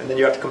squares, and then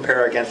you have to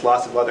compare against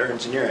lots of other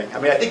engineering. I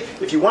mean, I think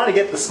if you want to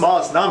get the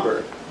smallest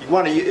number,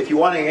 if you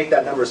want to make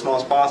that number as small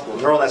as possible,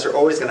 neural nets are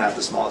always going to have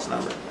the smallest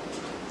number.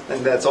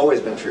 And that's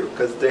always been true,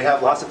 because they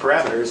have lots of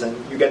parameters, and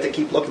you get to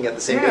keep looking at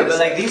the same data. But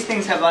like these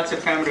things have lots of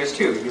parameters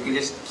too. You can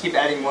just keep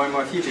adding more and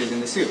more features in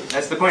the soup.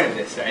 That's the point of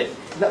this, right?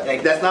 No,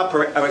 like, that's not.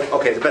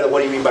 Okay, but what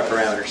do you mean by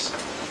parameters?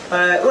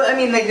 Well, I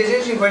mean, like, this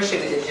interesting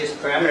question is just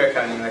parameter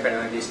counting, like one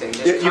of these things.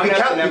 Just You can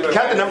count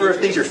the number of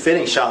things you're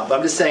fitting, Sean, but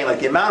I'm just saying, like,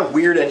 the amount of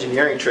weird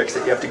engineering tricks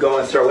that you have to go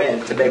and throw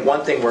in to make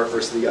one thing work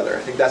versus the other.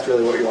 I think that's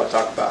really what you want to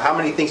talk about. How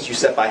many things do you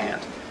set by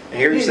hand? And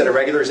here you set a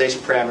regularization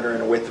parameter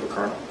and a width of a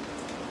kernel.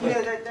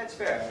 Yeah, that's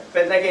fair.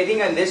 But like I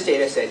think on this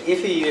data set,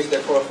 if you use the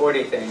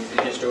 440 things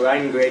and just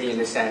run gradient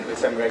descent with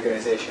some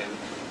regularization,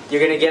 you're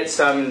going to get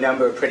some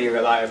number pretty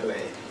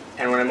reliably.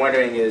 And what I'm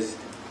wondering is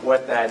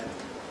what that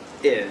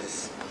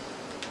is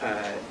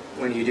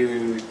when you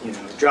do,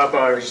 drop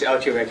out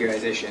L2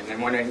 regularization.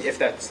 I'm wondering if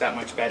that's that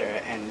much better.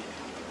 And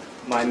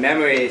my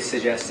memory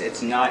suggests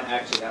it's not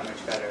actually that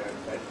much better.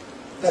 But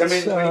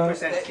That's,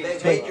 20%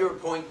 They made your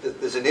point that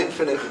there's an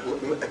infinite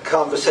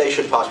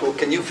conversation possible.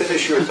 Can you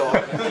finish your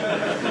thought?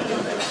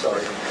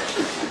 Sorry.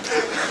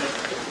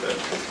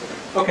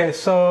 Okay,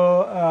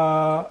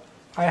 so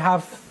I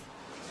have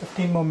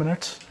 15 more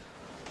minutes.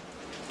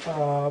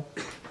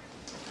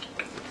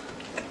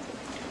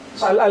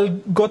 So I'll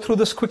go through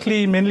this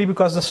quickly, mainly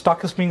because this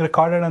talk is being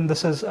recorded and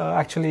this is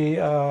actually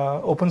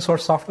open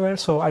source software,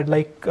 so I'd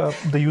like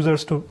the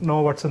users to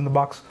know what's in the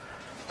box.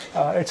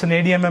 It's an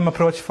ADMM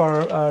approach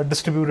for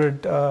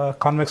distributed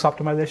convex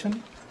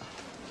optimization.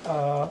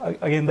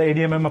 Again, the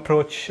ADMM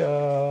approach,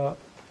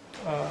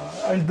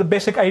 and the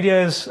basic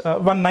idea is,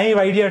 one naive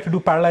idea to do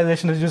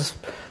parallelization is just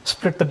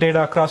split the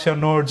data across your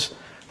nodes,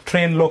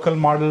 train local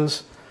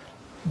models,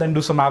 then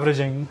do some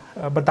averaging,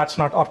 but that's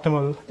not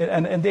optimal.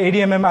 And the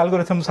ADMM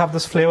algorithms have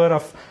this flavor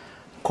of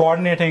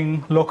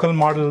coordinating local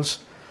models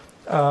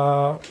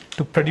to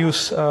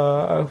produce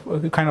a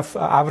kind of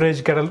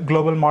average, get a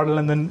global model,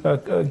 and then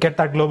get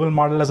that global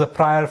model as a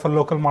prior for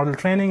local model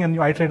training, and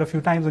you iterate a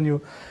few times, and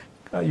you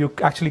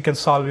actually can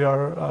solve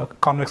your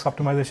convex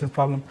optimization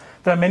problem.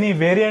 There are many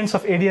variants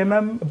of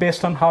ADMM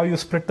based on how you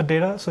split the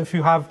data. So if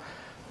you have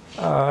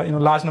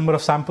large number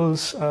of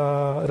samples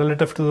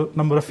relative to the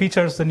number of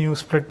features, then you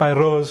split by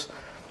rows.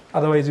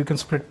 Otherwise, you can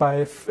split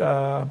by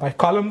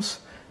columns.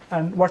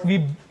 And what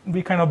we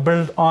kind of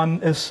build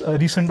on is a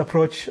recent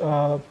approach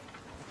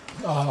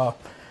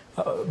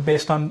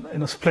based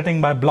on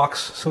splitting by blocks.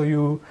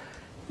 So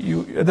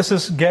this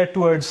is geared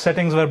towards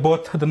settings where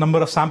both the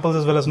number of samples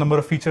as well as number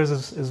of features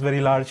is very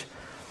large.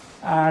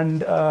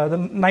 And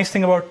the nice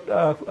thing about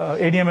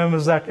ADMM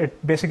is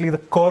that basically the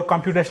core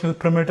computational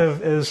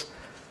primitive is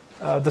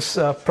this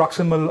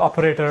proximal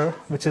operator,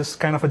 which is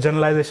kind of a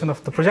generalization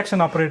of the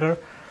projection operator.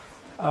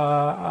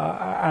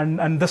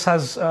 And this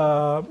has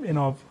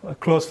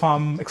closed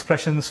form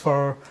expressions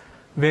for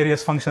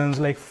various functions,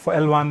 like for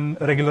L1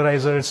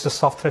 regularizer, it's just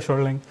soft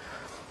thresholding.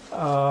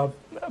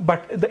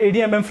 But the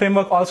ADMM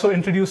framework also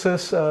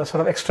introduces sort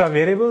of extra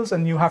variables,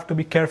 and you have to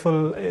be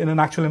careful in an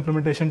actual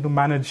implementation to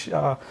manage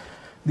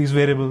these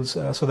variables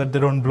so that they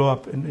don't blow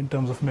up in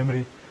terms of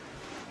memory.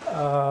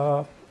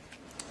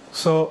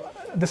 So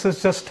this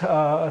is just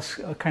a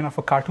kind of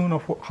a cartoon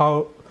of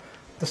how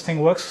this thing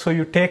works. So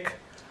you take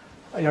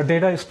your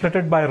data is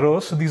splitted by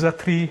rows. So these are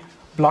 3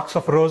 blocks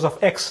of rows of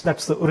X.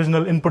 That's the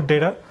original input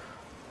data.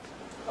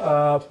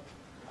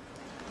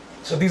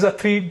 So these are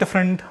 3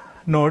 different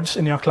nodes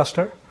in your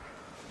cluster.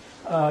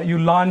 You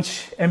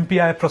launch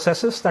MPI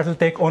processes that will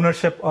take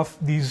ownership of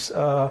these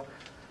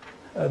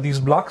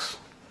blocks.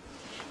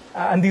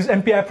 And these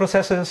MPI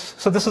processes,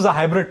 so this is a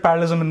hybrid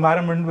parallelism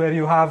environment where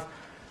you have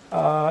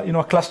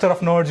a cluster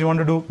of nodes, you want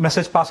to do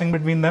message passing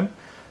between them.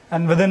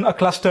 And within a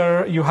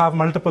cluster, you have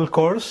multiple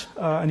cores,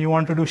 and you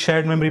want to do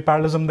shared memory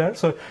parallelism there.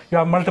 So you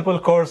have multiple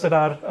cores that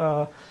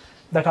are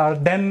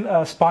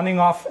then spawning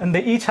off, and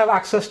they each have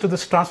access to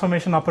this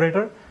transformation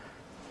operator.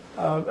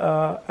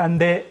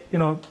 And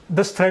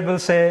this thread will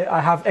say,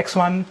 I have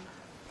X1,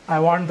 I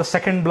want the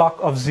second block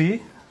of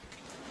Z,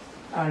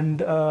 and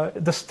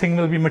this thing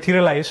will be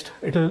materialized.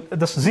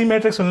 This Z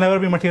matrix will never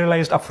be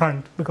materialized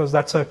upfront because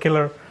that's a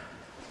killer.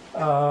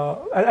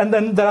 And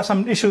then there are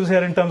some issues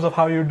here in terms of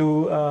how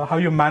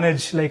you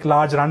manage like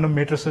large random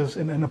matrices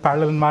in a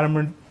parallel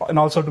environment, and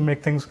also to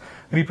make things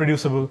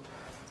reproducible.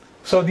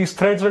 So these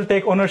threads will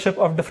take ownership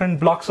of different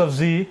blocks of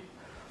Z.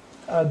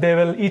 They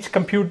will each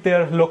compute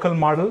their local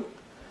model.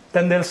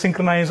 Then they'll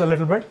synchronize a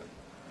little bit.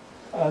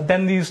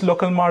 Then these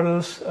local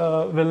models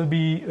will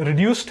be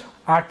reduced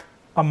at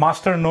a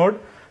master node.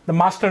 The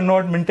master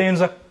node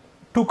maintains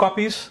 2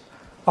 copies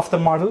of the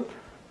model.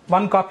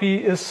 One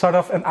copy is sort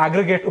of an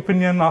aggregate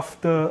opinion of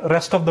the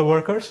rest of the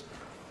workers.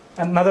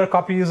 Another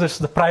copy is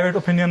the private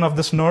opinion of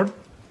this node.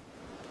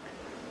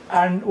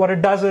 And what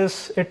it does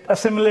is it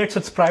assimilates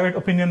its private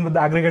opinion with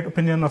the aggregate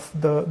opinion of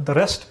the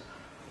rest.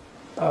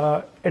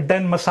 It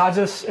then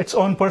massages its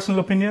own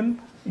personal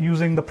opinion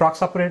using the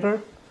prox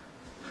operator.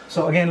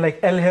 So again, like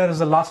L here is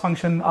the loss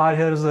function, R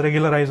here is the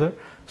regularizer.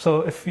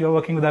 So if you're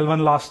working with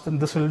L1 loss, then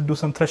this will do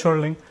some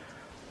thresholding.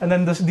 And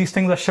then these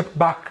things are shipped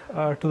back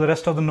to the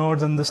rest of the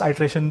nodes, and this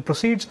iteration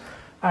proceeds.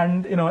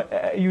 And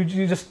you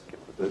just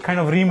kind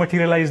of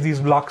rematerialize these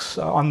blocks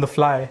on the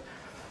fly.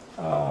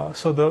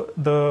 So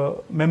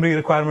the memory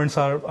requirements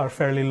are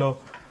fairly low.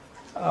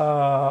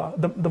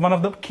 One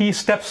of the key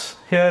steps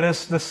here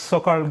is this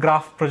so-called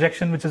graph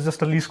projection, which is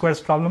just a least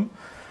squares problem.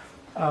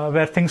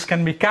 where things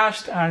can be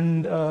cached,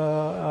 and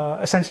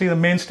essentially the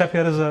main step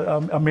here is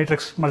a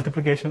matrix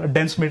multiplication, a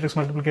dense matrix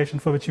multiplication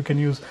for which you can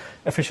use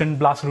efficient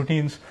BLAS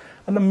routines.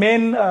 And the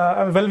main,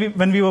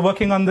 when we were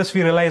working on this,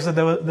 we realized that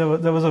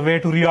there was a way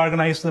to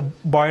reorganize the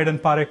Boyd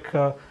and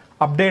Parekh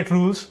update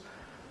rules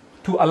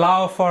to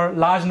allow for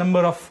large number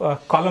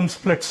of column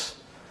splits,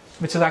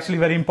 which is actually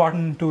very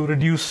important to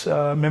reduce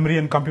memory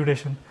and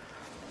computation.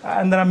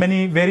 And there are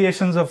many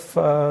variations of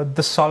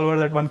this solver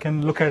that one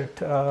can look at,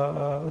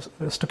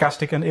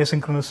 stochastic and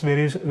asynchronous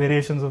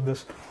variations of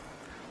this.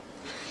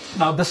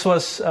 Now this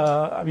was,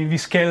 we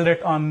scaled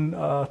it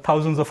on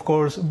thousands of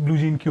cores,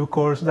 BlueGeneQ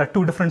cores. There are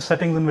two different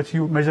settings in which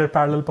you measure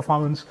parallel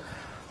performance.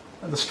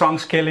 The strong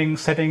scaling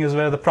setting is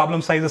where the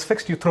problem size is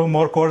fixed. You throw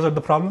more cores at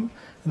the problem,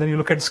 and then you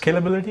look at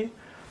scalability.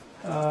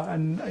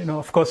 And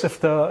of course,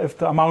 if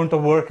the amount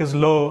of work is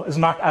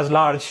not as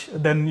large,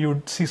 then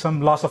you'd see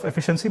some loss of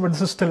efficiency. But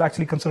this is still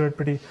actually considered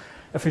pretty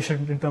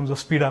efficient in terms of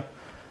speed up.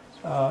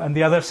 And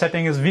the other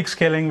setting is weak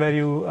scaling, where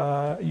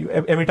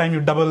every time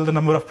you double the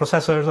number of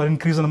processors or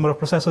increase the number of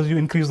processors, you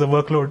increase the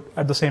workload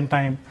at the same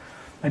time,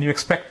 and you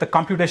expect the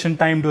computation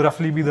time to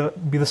roughly be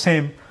the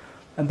same,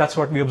 and that's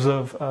what we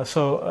observe.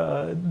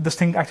 So this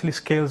thing actually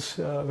scales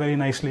very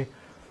nicely.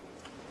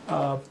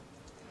 So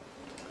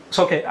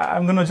okay,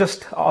 I'm going to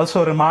just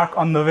also remark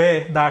on the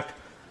way that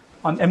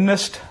on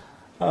MNIST,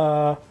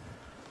 again,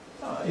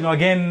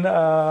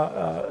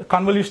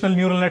 convolutional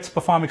neural nets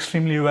perform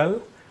extremely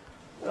well.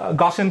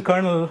 Gaussian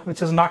kernel,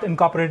 which is not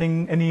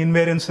incorporating any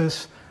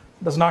invariances,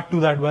 does not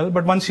do that well.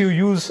 But once you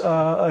use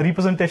a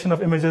representation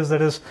of images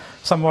that is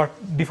somewhat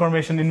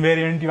deformation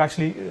invariant, you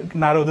actually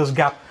narrow this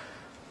gap.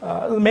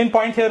 The main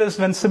point here is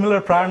when similar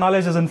prior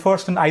knowledge is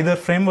enforced in either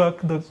framework,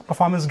 the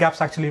performance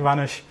gaps actually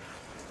vanish.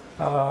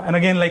 And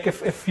again, like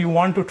if you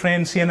want to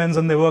train CNNs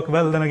and they work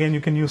well, then again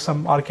you can use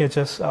some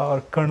RKHS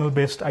or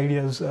kernel-based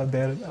ideas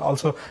there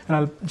also. And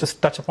I'll just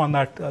touch upon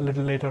that a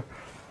little later.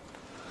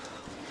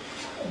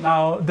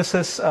 Now, this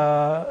is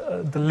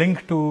the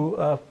link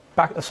to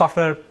a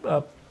software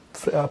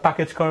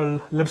package called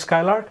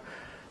libskylart.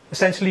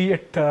 Essentially,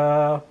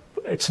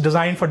 it's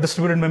designed for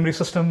distributed memory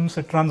systems.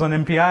 It runs on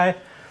MPI,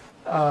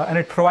 and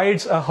it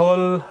provides a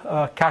whole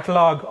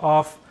catalog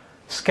of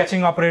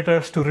sketching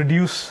operators to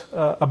reduce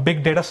a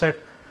big data set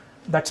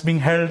that's being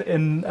held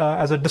in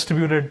as a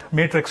distributed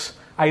matrix,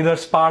 either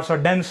sparse or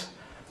dense.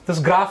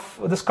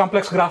 This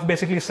complex graph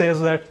basically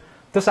says that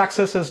this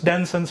axis is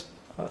dense and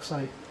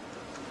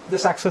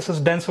this axis is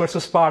dense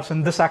versus sparse,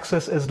 and this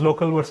axis is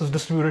local versus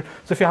distributed.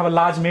 So if you have a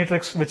large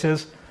matrix which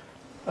is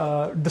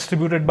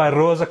distributed by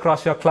rows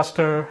across your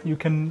cluster, you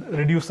can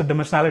reduce the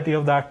dimensionality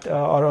of that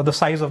or the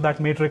size of that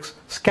matrix,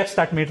 sketch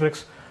that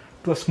matrix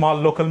to a small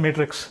local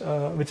matrix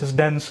which is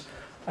dense.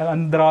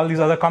 And there are all these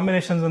other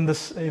combinations in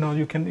this.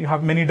 You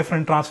have many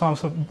different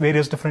transforms for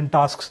various different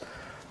tasks.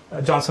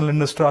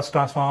 Johnson-Lindner-Strauss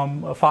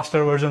transform,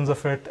 faster versions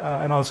of it,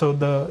 and also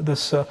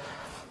the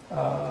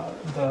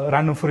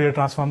random Fourier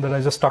transform that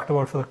I just talked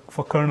about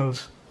for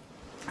kernels.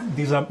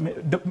 These are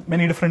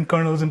many different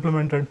kernels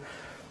implemented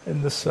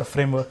in this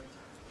framework.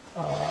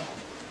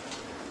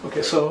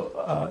 Okay, so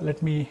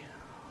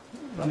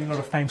running out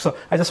of time. So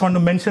I just want to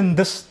mention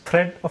this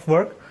thread of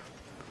work,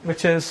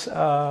 which is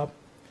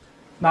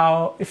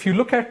now if you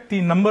look at the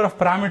number of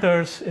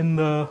parameters in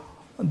the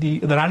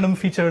random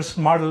features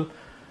model,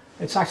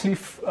 it's actually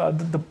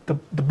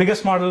the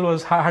biggest model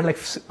had like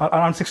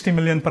around 60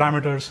 million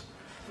parameters,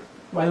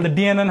 while the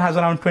DNN has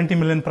around 20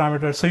 million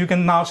parameters. So you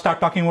can now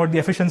start talking about the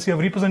efficiency of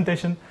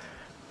representation.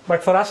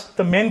 But for us,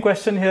 the main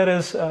question here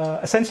is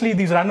essentially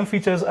these random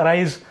features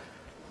arise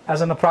as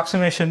an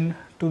approximation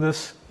to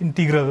this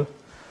integral.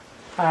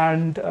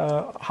 And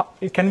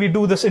can we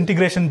do this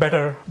integration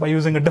better by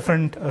using a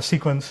different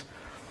sequence?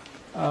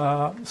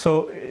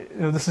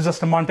 This is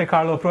just a Monte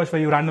Carlo approach where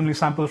you randomly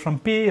sample from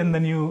P, and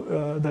then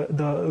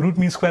the root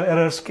mean square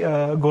errors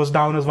goes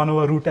down as 1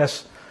 over root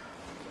S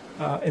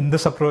in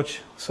this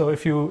approach. So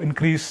if you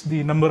increase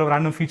the number of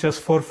random features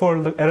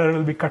fourfold, the error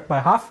will be cut by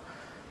half.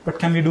 But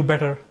can we do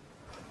better?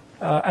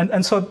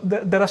 And so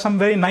there are some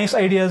very nice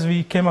ideas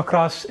we came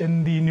across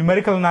in the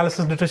numerical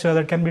analysis literature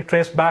that can be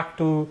traced back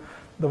to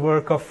the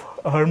work of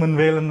Herman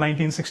Weyl in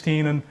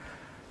 1916, and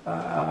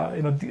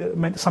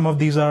some of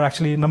these are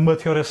actually number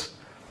theorists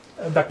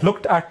that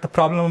looked at the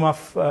problem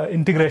of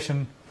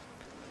integration.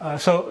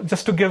 So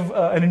just to give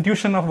an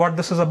intuition of what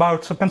this is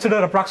about, so consider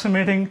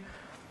approximating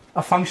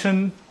a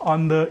function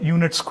on the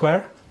unit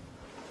square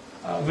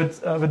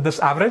with this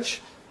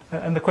average.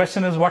 And the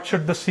question is, what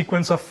should the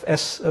sequence of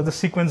the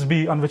sequence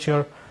be on which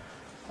you're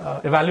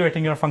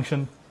evaluating your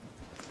function?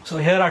 So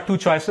here are two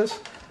choices.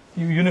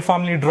 You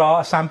uniformly draw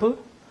a sample.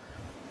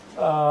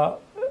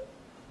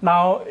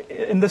 Now,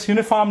 in this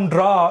uniform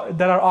draw,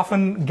 there are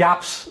often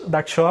gaps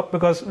that show up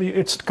because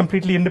it's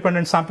completely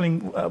independent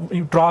sampling.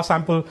 You draw a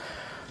sample,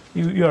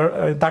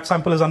 that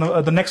sample is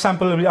the next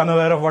sample will be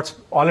unaware of what's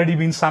already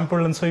been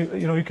sampled, and so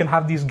you can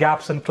have these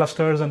gaps and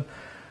clusters, and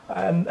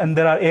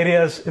there are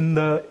areas in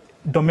the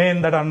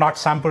domain that are not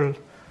sampled.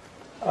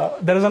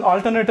 There is an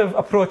alternative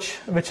approach,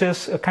 which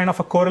is a kind of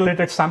a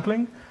correlated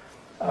sampling,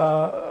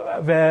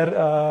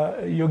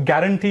 where you're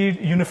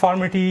guaranteed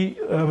uniformity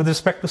with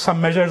respect to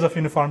some measures of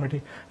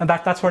uniformity. And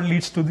that's what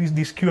leads to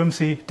these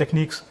QMC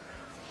techniques.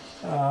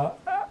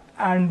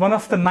 And one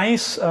of the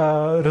nice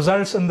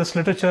results in this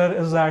literature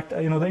is that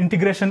the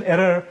integration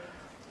error,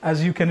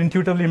 as you can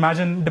intuitively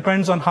imagine,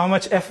 depends on how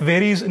much f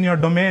varies in your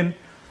domain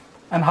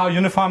and how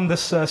uniform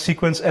this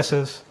sequence S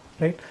is,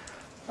 right?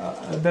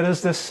 There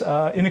is this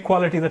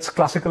inequality that's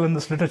classical in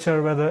this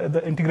literature where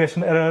the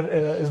integration error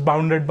is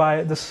bounded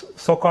by this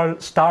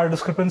so-called star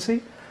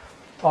discrepancy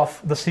of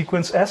the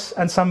sequence S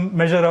and some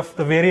measure of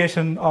the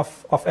variation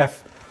of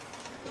f.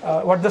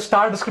 What the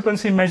star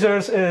discrepancy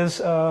measures is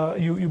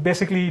you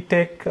basically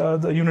take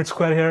the unit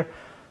square here,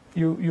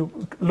 you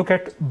look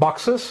at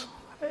boxes.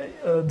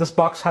 This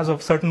box has a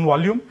certain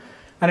volume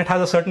and it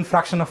has a certain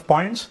fraction of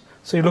points.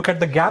 So you look at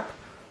the gap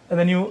and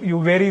then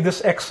you vary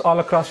this x all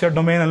across your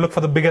domain and look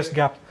for the biggest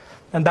gap.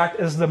 And that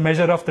is the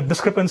measure of the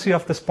discrepancy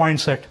of this point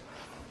set.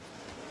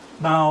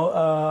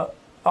 Now,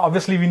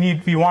 obviously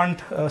we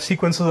want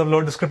sequences of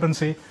low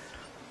discrepancy,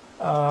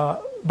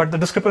 but the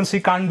discrepancy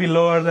can't be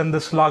lower than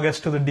this log s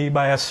to the d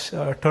by s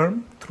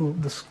term through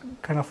this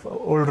kind of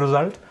old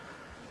result.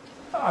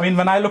 I mean,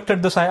 when I looked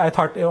at this, I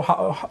thought,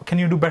 how can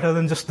you do better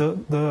than just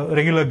the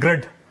regular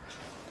grid?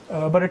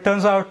 But it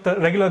turns out the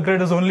regular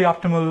grid is only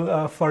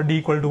optimal for d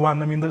equal to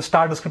 1. I mean, the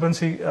star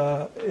discrepancy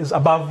is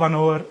above 1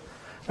 over,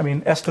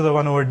 s to the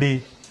 1 over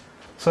d.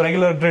 So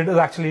regular grid is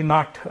actually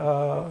not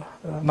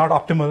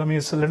optimal. I mean,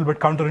 it's a little bit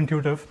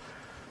counterintuitive.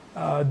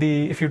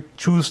 If you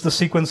choose the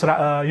sequence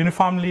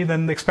uniformly,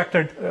 then the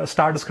expected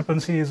star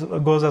discrepancy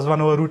goes as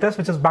 1 over root s,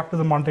 which is back to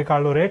the Monte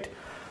Carlo rate.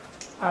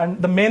 And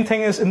the main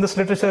thing is in this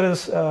literature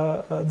is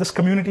this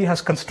community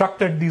has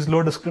constructed these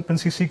low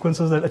discrepancy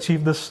sequences that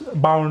achieve this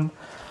bound.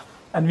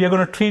 And we are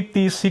going to treat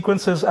these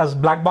sequences as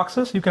black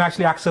boxes. You can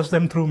actually access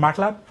them through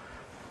MATLAB.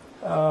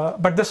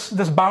 But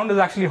this bound is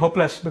actually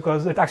hopeless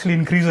because it actually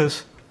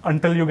increases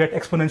until you get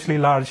exponentially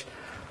large.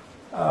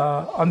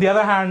 On the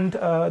other hand,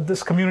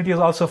 this community has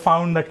also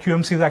found that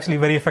QMC is actually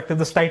very effective.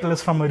 This title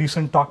is from a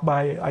recent talk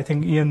by, I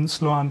think, Ian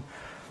Sloan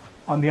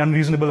on the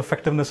unreasonable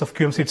effectiveness of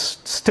QMC. It's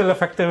still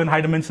effective in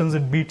high dimensions.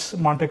 It beats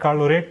Monte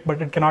Carlo rate,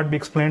 but it cannot be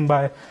explained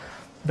by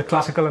the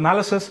classical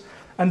analysis.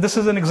 And this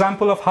is an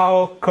example of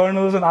how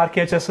kernels and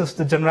RKHSs,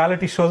 the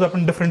generality shows up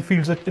in different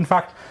fields. In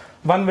fact,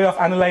 one way of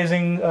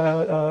analyzing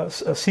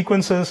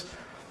sequences,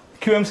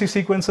 QMC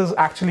sequences,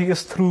 actually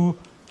is through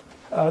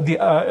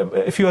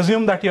if you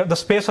assume that the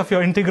space of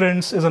your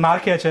integrands is an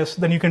RKHS,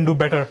 then you can do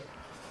better.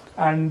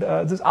 And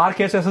these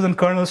RKHSs and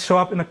kernels show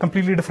up in a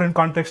completely different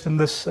context in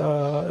this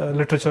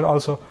literature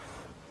also.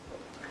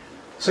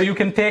 So you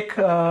can take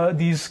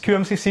these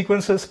QMC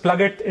sequences,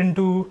 plug it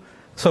into,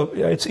 so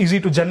it's easy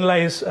to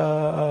generalize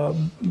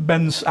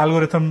Ben's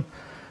algorithm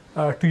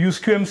to use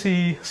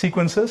QMC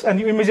sequences, and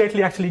you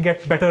immediately actually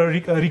get better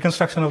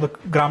reconstruction of the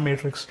Gram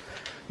matrix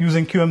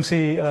using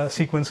QMC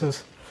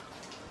sequences.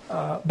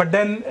 But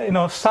then,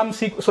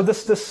 so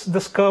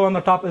this curve on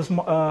the top is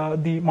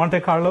the Monte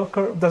Carlo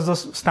curve. That's the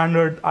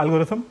standard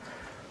algorithm,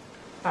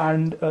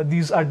 and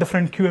these are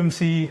different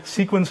QMC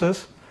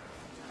sequences.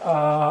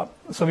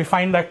 So we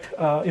find that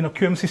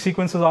QMC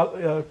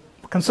sequences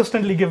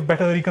consistently give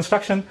better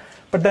reconstruction,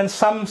 but then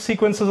some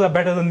sequences are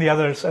better than the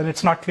others, and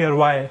it's not clear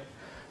why.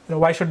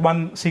 Why should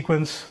one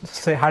sequence,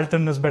 say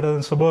Halton is better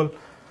than Sobol?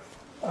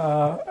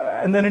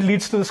 And then it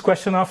leads to this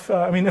question of,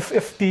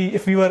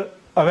 if we were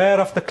aware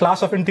of the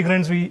class of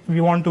integrands we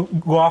want to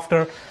go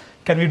after,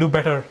 can we do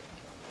better?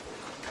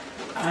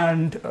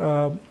 And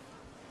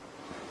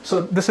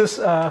so this is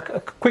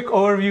a quick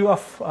overview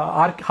of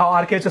how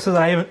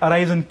RKHSs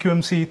arise in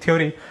QMC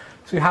theory.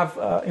 So you have,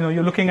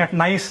 you're looking at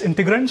nice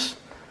integrands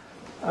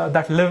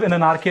that live in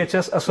an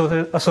RKHS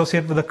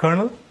associated with a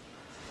kernel.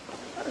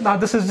 Now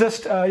this is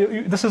just,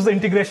 this is the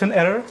integration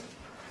error.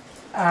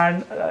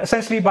 And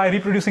essentially by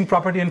reproducing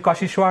property in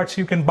Cauchy-Schwarz,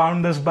 you can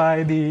bound this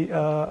by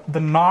the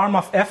norm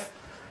of f.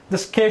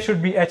 This k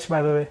should be h,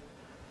 by the way,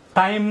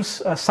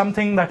 times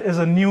something that is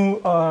a new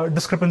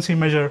discrepancy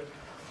measure.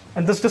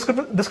 And this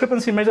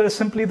discrepancy measure is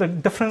simply the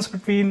difference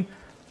between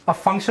a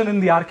function in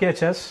the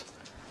RKHS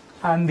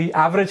and the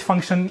average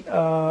function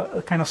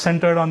kind of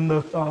centered on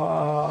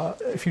the,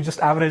 if you just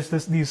average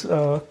these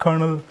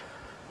kernel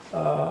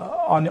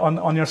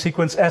on your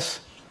sequence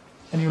S,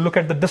 and you look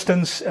at the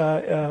distance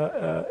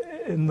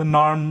in the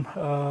norm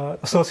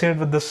associated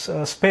with this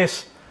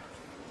space,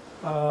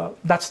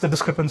 that's the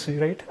discrepancy,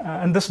 right?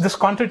 And this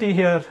quantity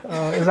here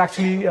is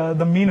actually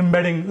the mean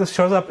embedding. This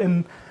shows up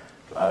in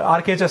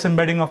RKHS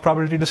embedding of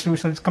probability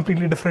distribution. It's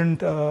completely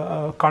different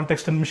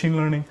context in machine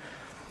learning.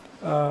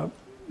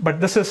 But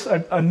this is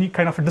a neat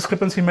kind of a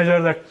discrepancy measure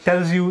that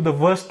tells you the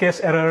worst case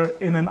error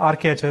in an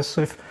RKHS.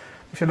 So if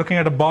you're looking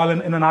at a ball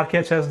in an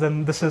RKHS,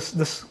 then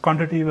this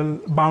quantity will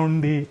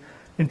bound the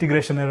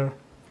integration error.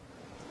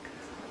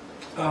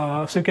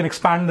 So you can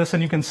expand this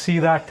and you can see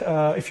that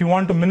if you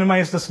want to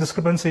minimize this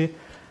discrepancy,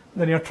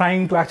 then you're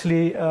trying to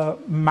actually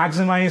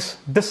maximize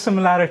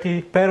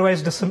dissimilarity,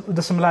 pairwise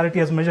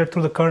dissimilarity as measured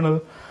through the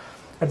kernel.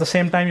 At the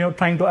same time, you're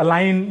trying to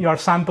align your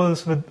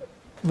samples with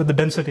the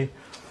density.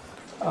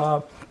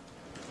 I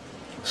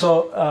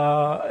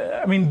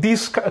mean,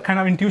 these kind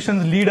of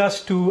intuitions lead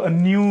us to a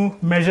new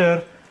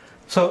measure.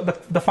 So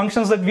the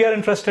functions that we are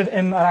interested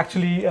in are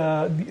actually,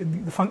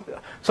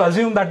 so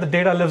assume that the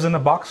data lives in a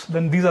box,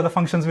 then these are the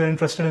functions we are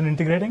interested in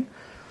integrating.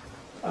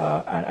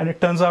 And it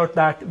turns out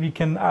that we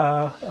can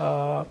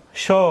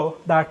show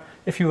that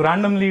if you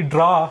randomly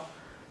draw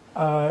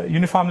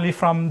uniformly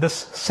from this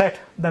set,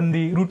 then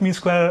the root mean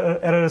square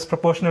error is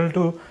proportional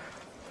to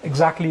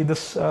exactly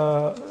this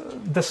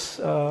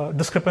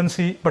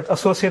discrepancy, but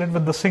associated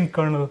with the sinc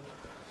kernel.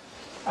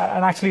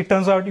 And actually, it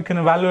turns out you can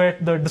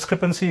evaluate the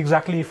discrepancy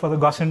exactly for the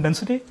Gaussian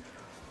density.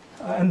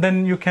 And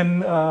then you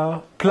can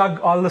plug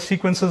all the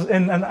sequences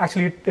in. And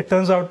actually, it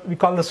turns out we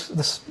call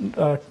this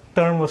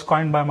term was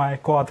coined by my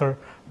co-author,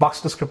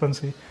 box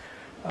discrepancy.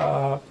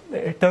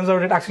 It turns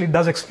out it actually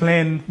does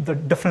explain the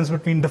difference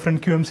between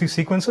different QMC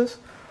sequences.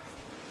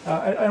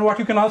 And what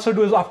you can also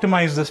do is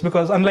optimize this,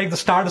 because unlike the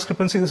star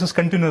discrepancy, this is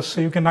continuous.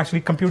 So you can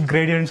actually compute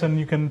gradients and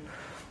you can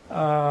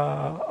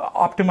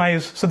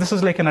optimize. So this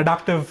is like an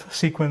adaptive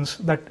sequence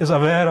that is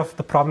aware of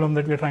the problem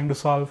that we're trying to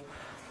solve.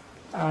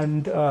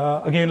 And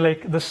again,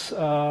 like this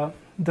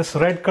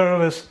red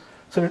curve is,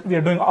 so we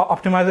are doing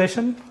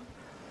optimization.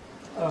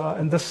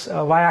 And this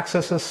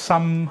y-axis is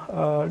some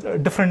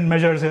different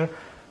measures here.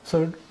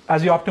 So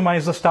as you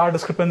optimize the star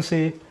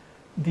discrepancy,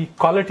 the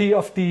quality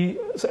of the,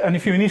 and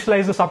if you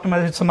initialize this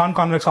optimization, it's a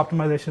non-convex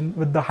optimization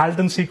with the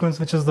Halton sequence,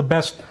 which is the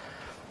best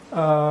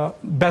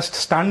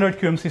standard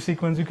QMC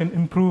sequence, you can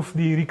improve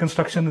the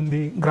reconstruction in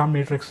the gram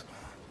matrix.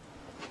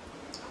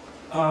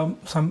 So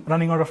I'm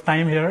running out of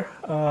time here.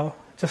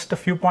 Just a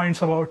few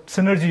points about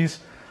synergies.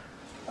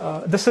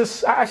 This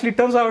is actually,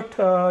 turns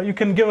out you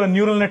can give a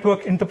neural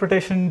network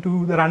interpretation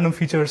to the random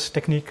features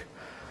technique,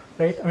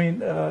 right? I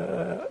mean,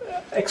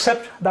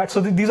 except that, so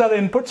these are the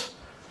inputs.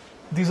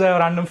 These are your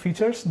random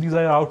features. These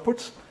are your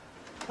outputs.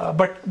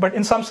 But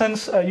in some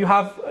sense, you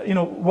have,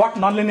 what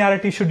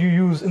nonlinearity should you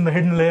use in the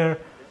hidden layer?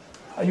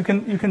 You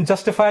can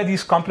justify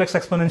these complex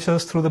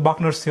exponentials through the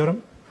Bachner's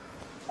theorem.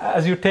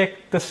 As you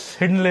take this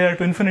hidden layer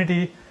to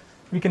infinity,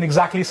 we can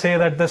exactly say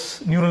that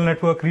this neural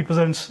network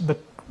represents the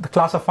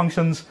class of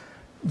functions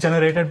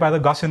generated by the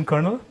Gaussian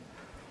kernel,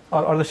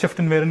 or the shift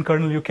invariant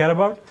kernel you care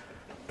about.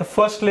 The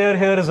first layer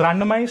here is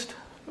randomized.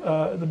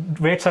 The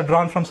weights are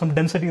drawn from some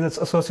density that's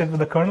associated with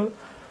the kernel.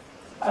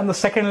 And the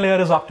second layer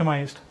is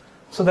optimized.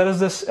 So there is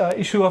this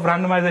issue of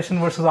randomization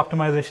versus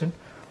optimization.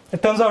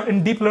 It turns out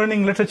in deep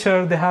learning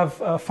literature, they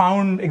have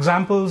found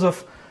examples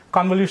of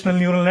convolutional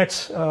neural nets.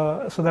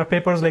 So there are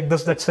papers like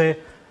this that say,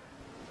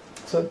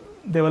 so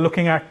they were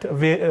looking at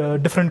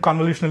different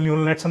convolutional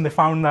neural nets, and they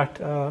found that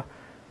the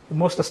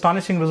most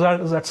astonishing result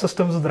is that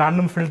systems with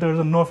random filters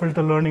and no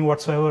filter learning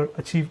whatsoever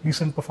achieve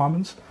decent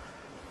performance.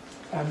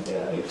 And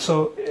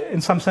so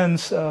in some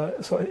sense, so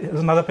there's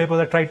another paper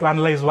that tried to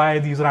analyze why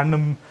these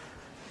random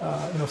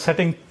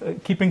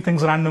keeping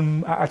things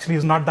random actually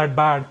is not that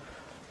bad.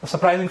 A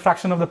surprising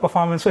fraction of the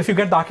performance. So if you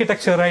get the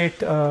architecture right,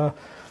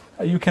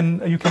 you can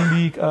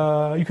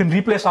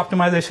replace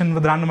optimization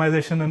with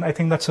randomization, and I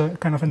think that's a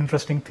kind of an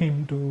interesting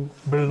theme to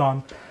build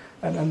on.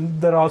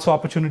 And there are also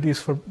opportunities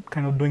for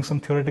kind of doing some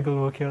theoretical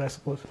work here, I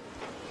suppose.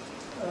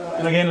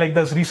 And again, like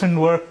there's recent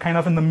work kind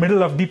of in the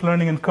middle of deep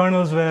learning and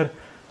kernels where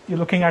you're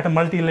looking at a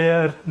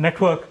multi-layer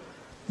network,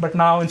 but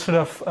now instead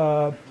of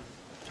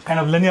kind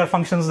of linear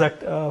functions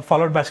that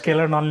followed by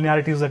scalar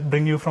nonlinearities that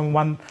bring you from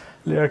one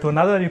layer to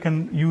another, you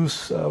can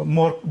use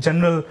more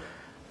general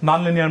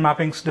nonlinear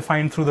mappings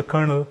defined through the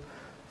kernel.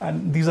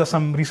 And these are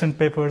some recent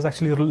papers.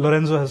 Actually,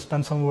 Lorenzo has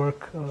done some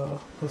work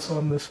also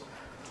on this.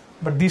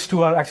 But these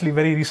two are actually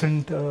very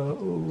recent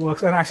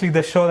works. And actually,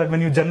 they show that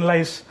when you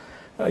generalize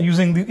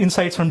using the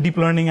insights from deep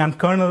learning and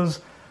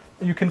kernels,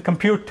 you can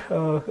compute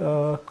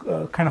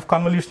kind of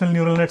convolutional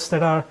neural nets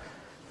that are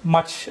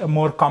much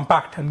more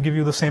compact and give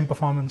you the same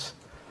performance.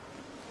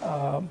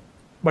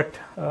 But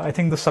I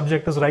think the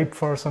subject is ripe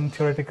for some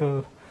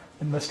theoretical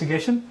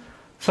investigation.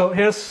 So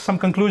here's some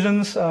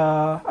conclusions.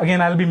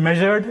 Again, I'll be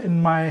measured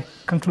in my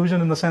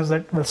conclusion in the sense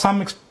that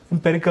some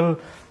empirical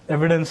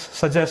evidence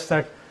suggests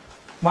that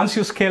once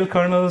you scale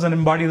kernels and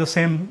embody the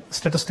same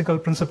statistical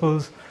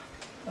principles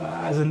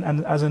as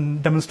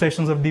in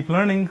demonstrations of deep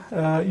learning,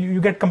 you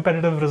get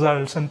competitive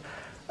results. And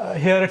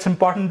here it's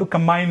important to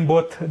combine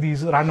both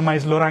these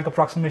randomized low-rank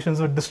approximations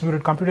with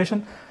distributed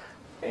computation.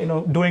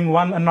 Doing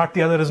one and not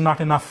the other is not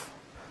enough.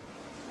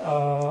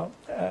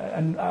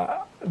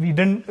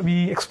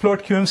 We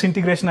explored QMC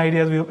integration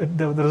ideas.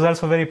 The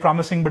results were very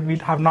promising, but we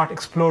have not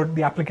explored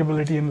the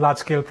applicability in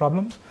large-scale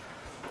problems.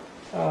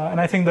 And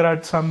I think there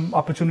are some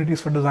opportunities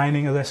for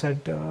designing, as I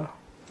said,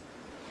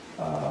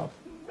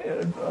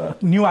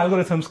 new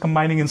algorithms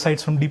combining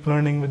insights from deep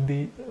learning with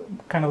the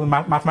kind of the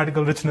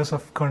mathematical richness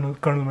of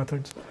kernel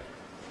methods.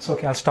 So,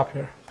 okay, I'll stop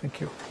here.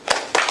 Thank you.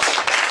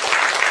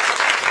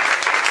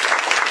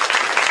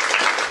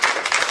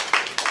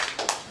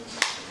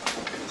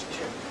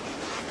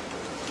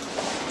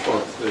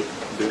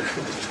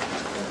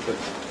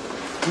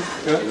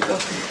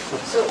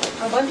 So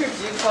I wonder, do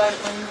you find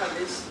when you have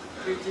this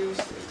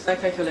reduced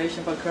exact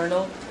calculation for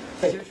kernel,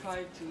 Did you try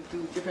to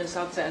do different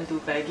subset and do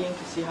bagging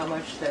to see how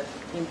much that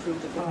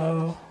improved the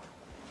performance?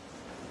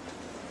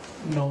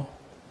 No,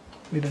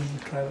 we didn't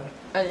try that.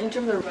 And in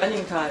terms of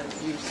running time,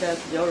 you said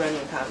your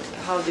running time.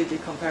 How did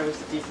it compare with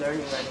the deep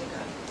learning running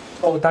time?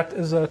 Oh, that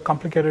is a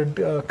complicated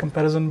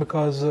comparison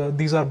because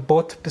these are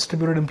both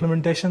distributed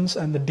implementations,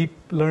 and the deep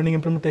learning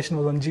implementation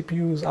was on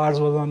GPUs.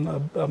 Ours was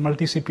on a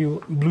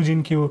multi-CPU Blue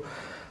Gene queue,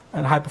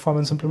 and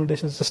high-performance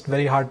implementation is just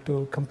very hard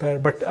to compare.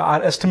 But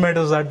our estimate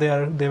is that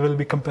they will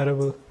be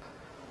comparable,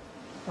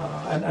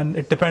 and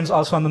it depends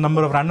also on the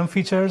number of random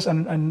features.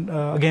 And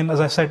again, as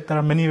I said, there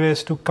are many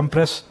ways to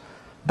compress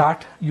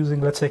that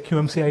using, let's say,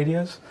 QMC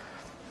ideas.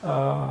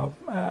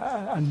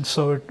 And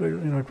so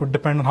it would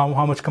depend on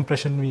how much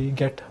compression we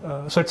get.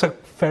 So it's a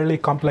fairly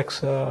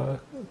complex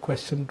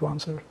question to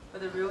answer.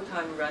 But the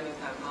real-time running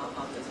time,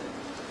 how does it?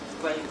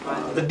 When you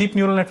find The deep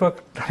neural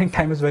network running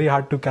time is very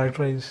hard to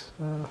characterize,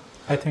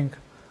 I think,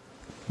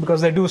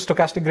 because they do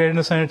stochastic gradient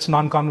descent. It's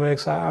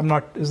non-convex. I'm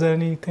not. Is there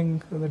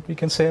anything that we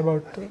can say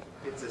about?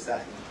 It's just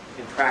that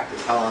in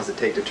practice, how long does it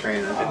take to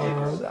train a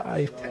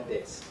video? 10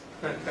 days.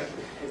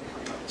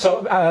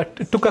 So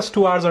it took us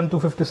 2 hours on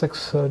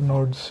 256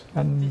 nodes,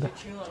 and did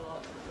you tune a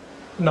lot?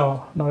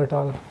 no, not at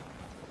all.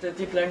 The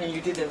deep learning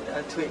you didn't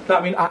tweak. No,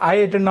 I mean,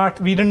 I did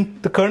not. We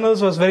didn't. The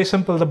kernels was very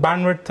simple. The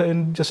bandwidth,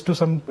 and just do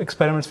some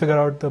experiments, figure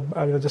out the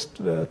just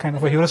kind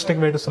of a heuristic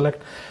way to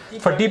select.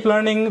 For deep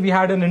learning, we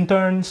had an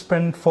intern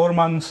spend 4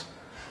 months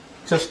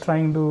just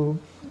trying to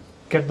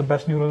get the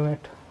best neural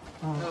net.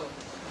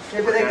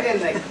 Yeah, but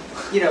again,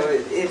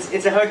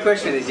 it's a hard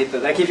question.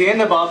 Like, if you're in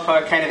the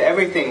ballpark, kind of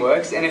everything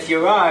works, and if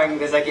you're wrong,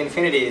 there's like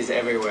infinities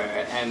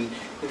everywhere. And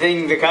the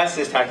thing Vikas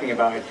is talking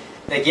about,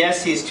 like,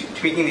 yes, he's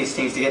tweaking these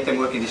things to get them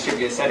working in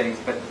distributed settings,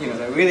 but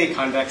they're really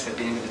convex at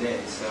the end of the day,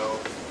 so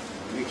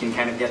we can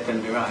kind of get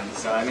them to run.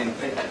 So I mean,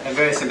 I'm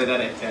very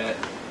sympathetic to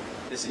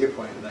this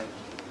viewpoint. Like,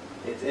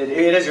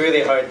 it is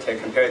really hard to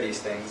compare these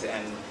things,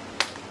 and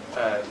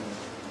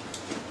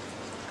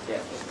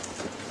yeah.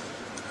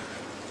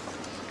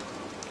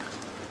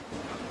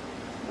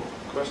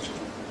 Question.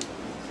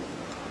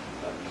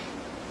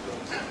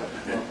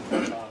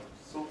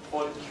 So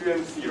for the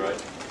QMC,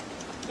 right?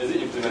 Is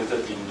it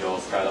implemented in your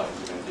Skylab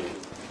implementation?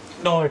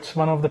 No, it's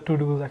one of the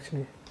to-dos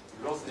actually.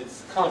 Because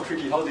it's kind of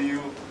tricky. How do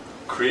you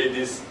create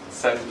this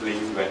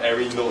sampling where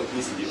every node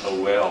needs to be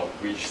aware of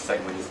which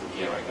segment is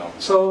looking at right now?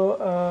 So,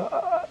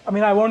 I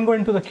mean, I won't go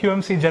into the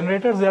QMC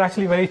generators. They're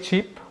actually very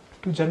cheap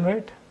to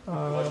generate.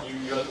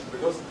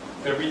 Because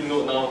every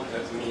node now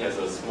to me has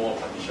a small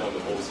partition of the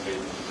whole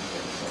space.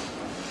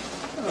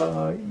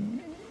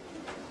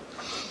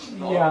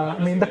 Yeah, I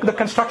mean, the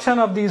construction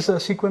of these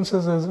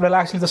sequences is, well,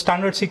 actually the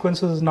standard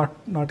sequences is not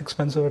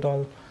expensive at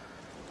all.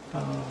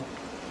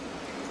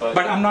 But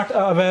I'm not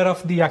aware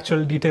of the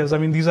actual details. I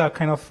mean, these are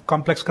kind of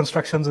complex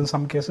constructions in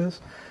some cases.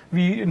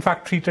 We, in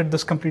fact, treated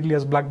this completely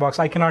as black box.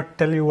 I cannot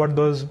tell you what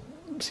those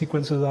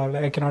sequences are.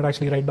 I cannot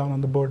actually write down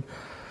on the board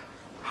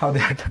how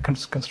they are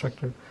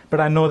constructed.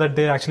 But I know that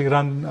they actually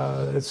run.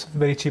 It's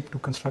very cheap to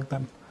construct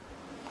them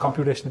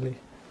computationally.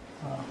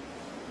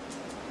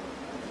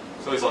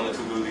 So it's on the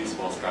to-do list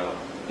for Skylab?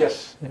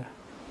 Yes. Yeah.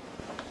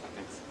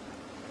 Thanks.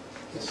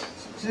 Yes.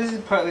 So this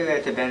is partly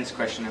like to Ben's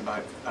question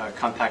about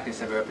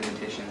compactness of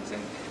representations, and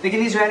like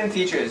in these random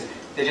features,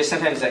 they're just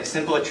sometimes like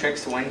simple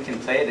tricks one can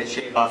play that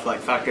shave off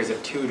like factors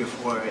of 2 to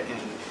 4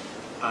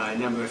 in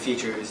number of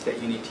features that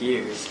you need to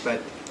use.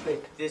 But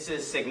this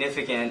is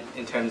significant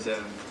in terms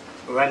of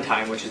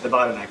runtime, which is the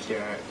bottleneck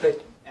here.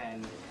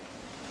 And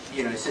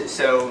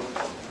so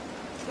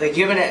like, do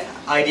you have an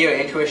idea or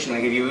intuition,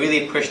 like if you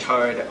really pushed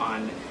hard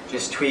on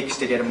just tweaks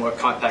to get a more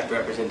compact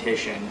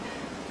representation,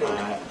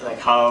 like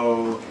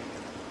how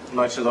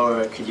much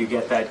lower could you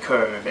get that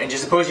curve? And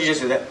just suppose you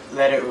just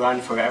let it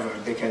run forever,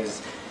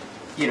 because,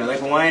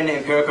 like one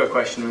empirical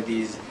question with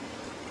these,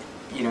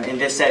 in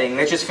this setting,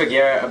 let's just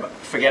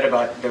forget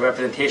about the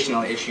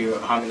representational issue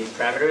of how many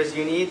parameters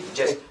you need,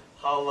 just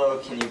how low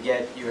can you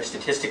get your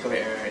statistical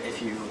error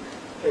if you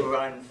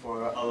run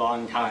for a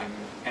long time.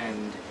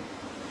 And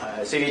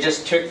so you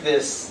just took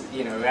this,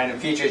 random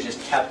features,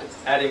 just kept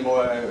adding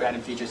more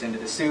random features into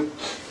the soup,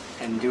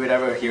 and do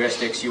whatever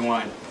heuristics you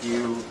want. Do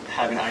you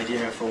have an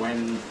idea for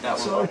when that will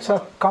So work? it's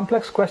a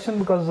complex question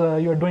because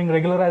you're doing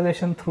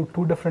regularization through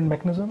 2 different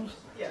mechanisms.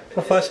 Yeah,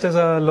 The first is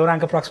a low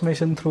rank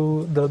approximation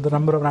through the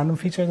number of random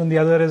features, and the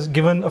other is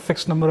given a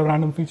fixed number of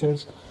random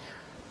features,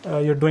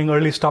 you're doing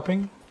early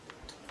stopping,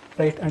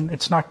 right? And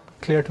it's not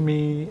clear to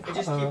me.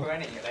 Just keep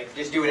running it. Like,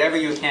 just do whatever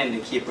you can to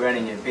keep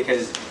running it,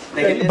 because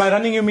like, by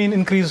running you mean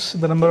increase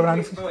the number of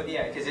random features? both,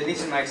 yeah, because at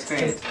least in my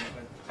experience,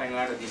 when playing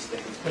around with these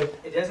things,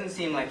 it doesn't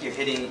seem like you're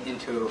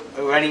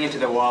running into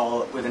the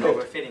wall with an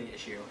overfitting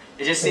issue.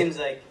 It just seems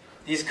like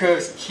these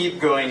curves keep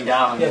going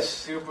down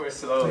super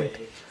slowly.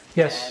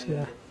 Yes,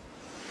 and,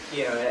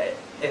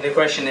 and the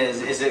question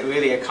is it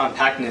really a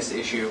compactness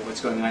issue,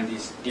 what's going on in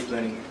these deep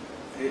learning,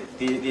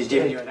 these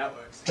deep neural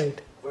networks?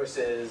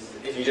 Versus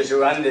if you just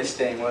run this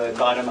thing, will it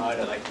bottom out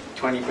at like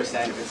 20%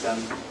 with some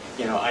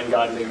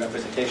ungodly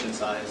representation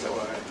size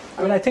or.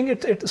 I mean, I think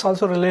it's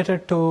also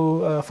related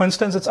to, for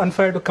instance, it's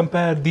unfair to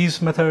compare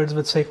these methods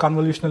with, say,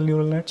 convolutional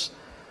neural nets,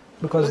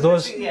 because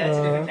those. It's a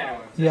different kind of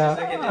work.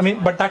 Yeah, I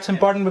mean, but that's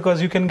important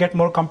because you can get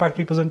more compact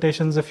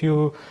representations if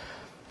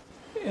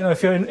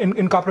if you're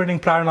incorporating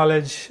prior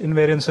knowledge,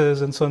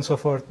 invariances, and so on and so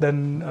forth.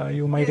 Then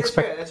you might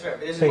expect. That's fair.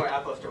 But this is more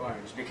apples to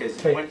oranges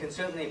because one can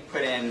certainly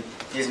put in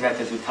these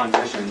methods with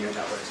convolutional neural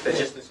networks. But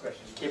just this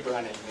question, keep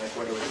running. Like,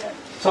 what do we get?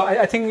 So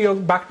I think you're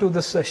back to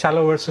this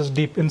shallow versus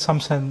deep in some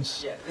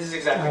sense. Yeah, this is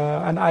exactly.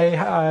 And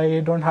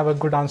I don't have a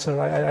good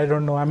answer. I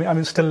don't know. I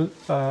mean still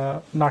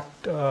not.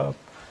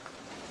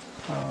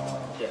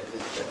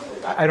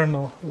 I don't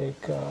know.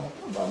 Like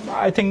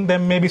I think there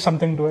may be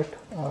something to it.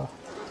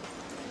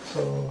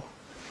 So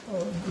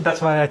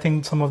that's why I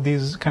think some of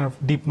these kind of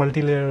deep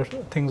multi-layer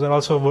things are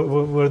also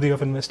worthy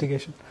of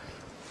investigation.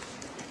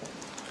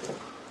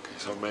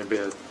 So maybe,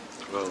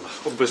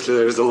 obviously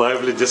there is a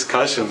lively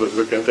discussion, but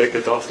we can take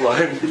it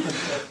offline.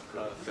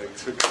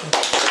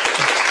 Thanks.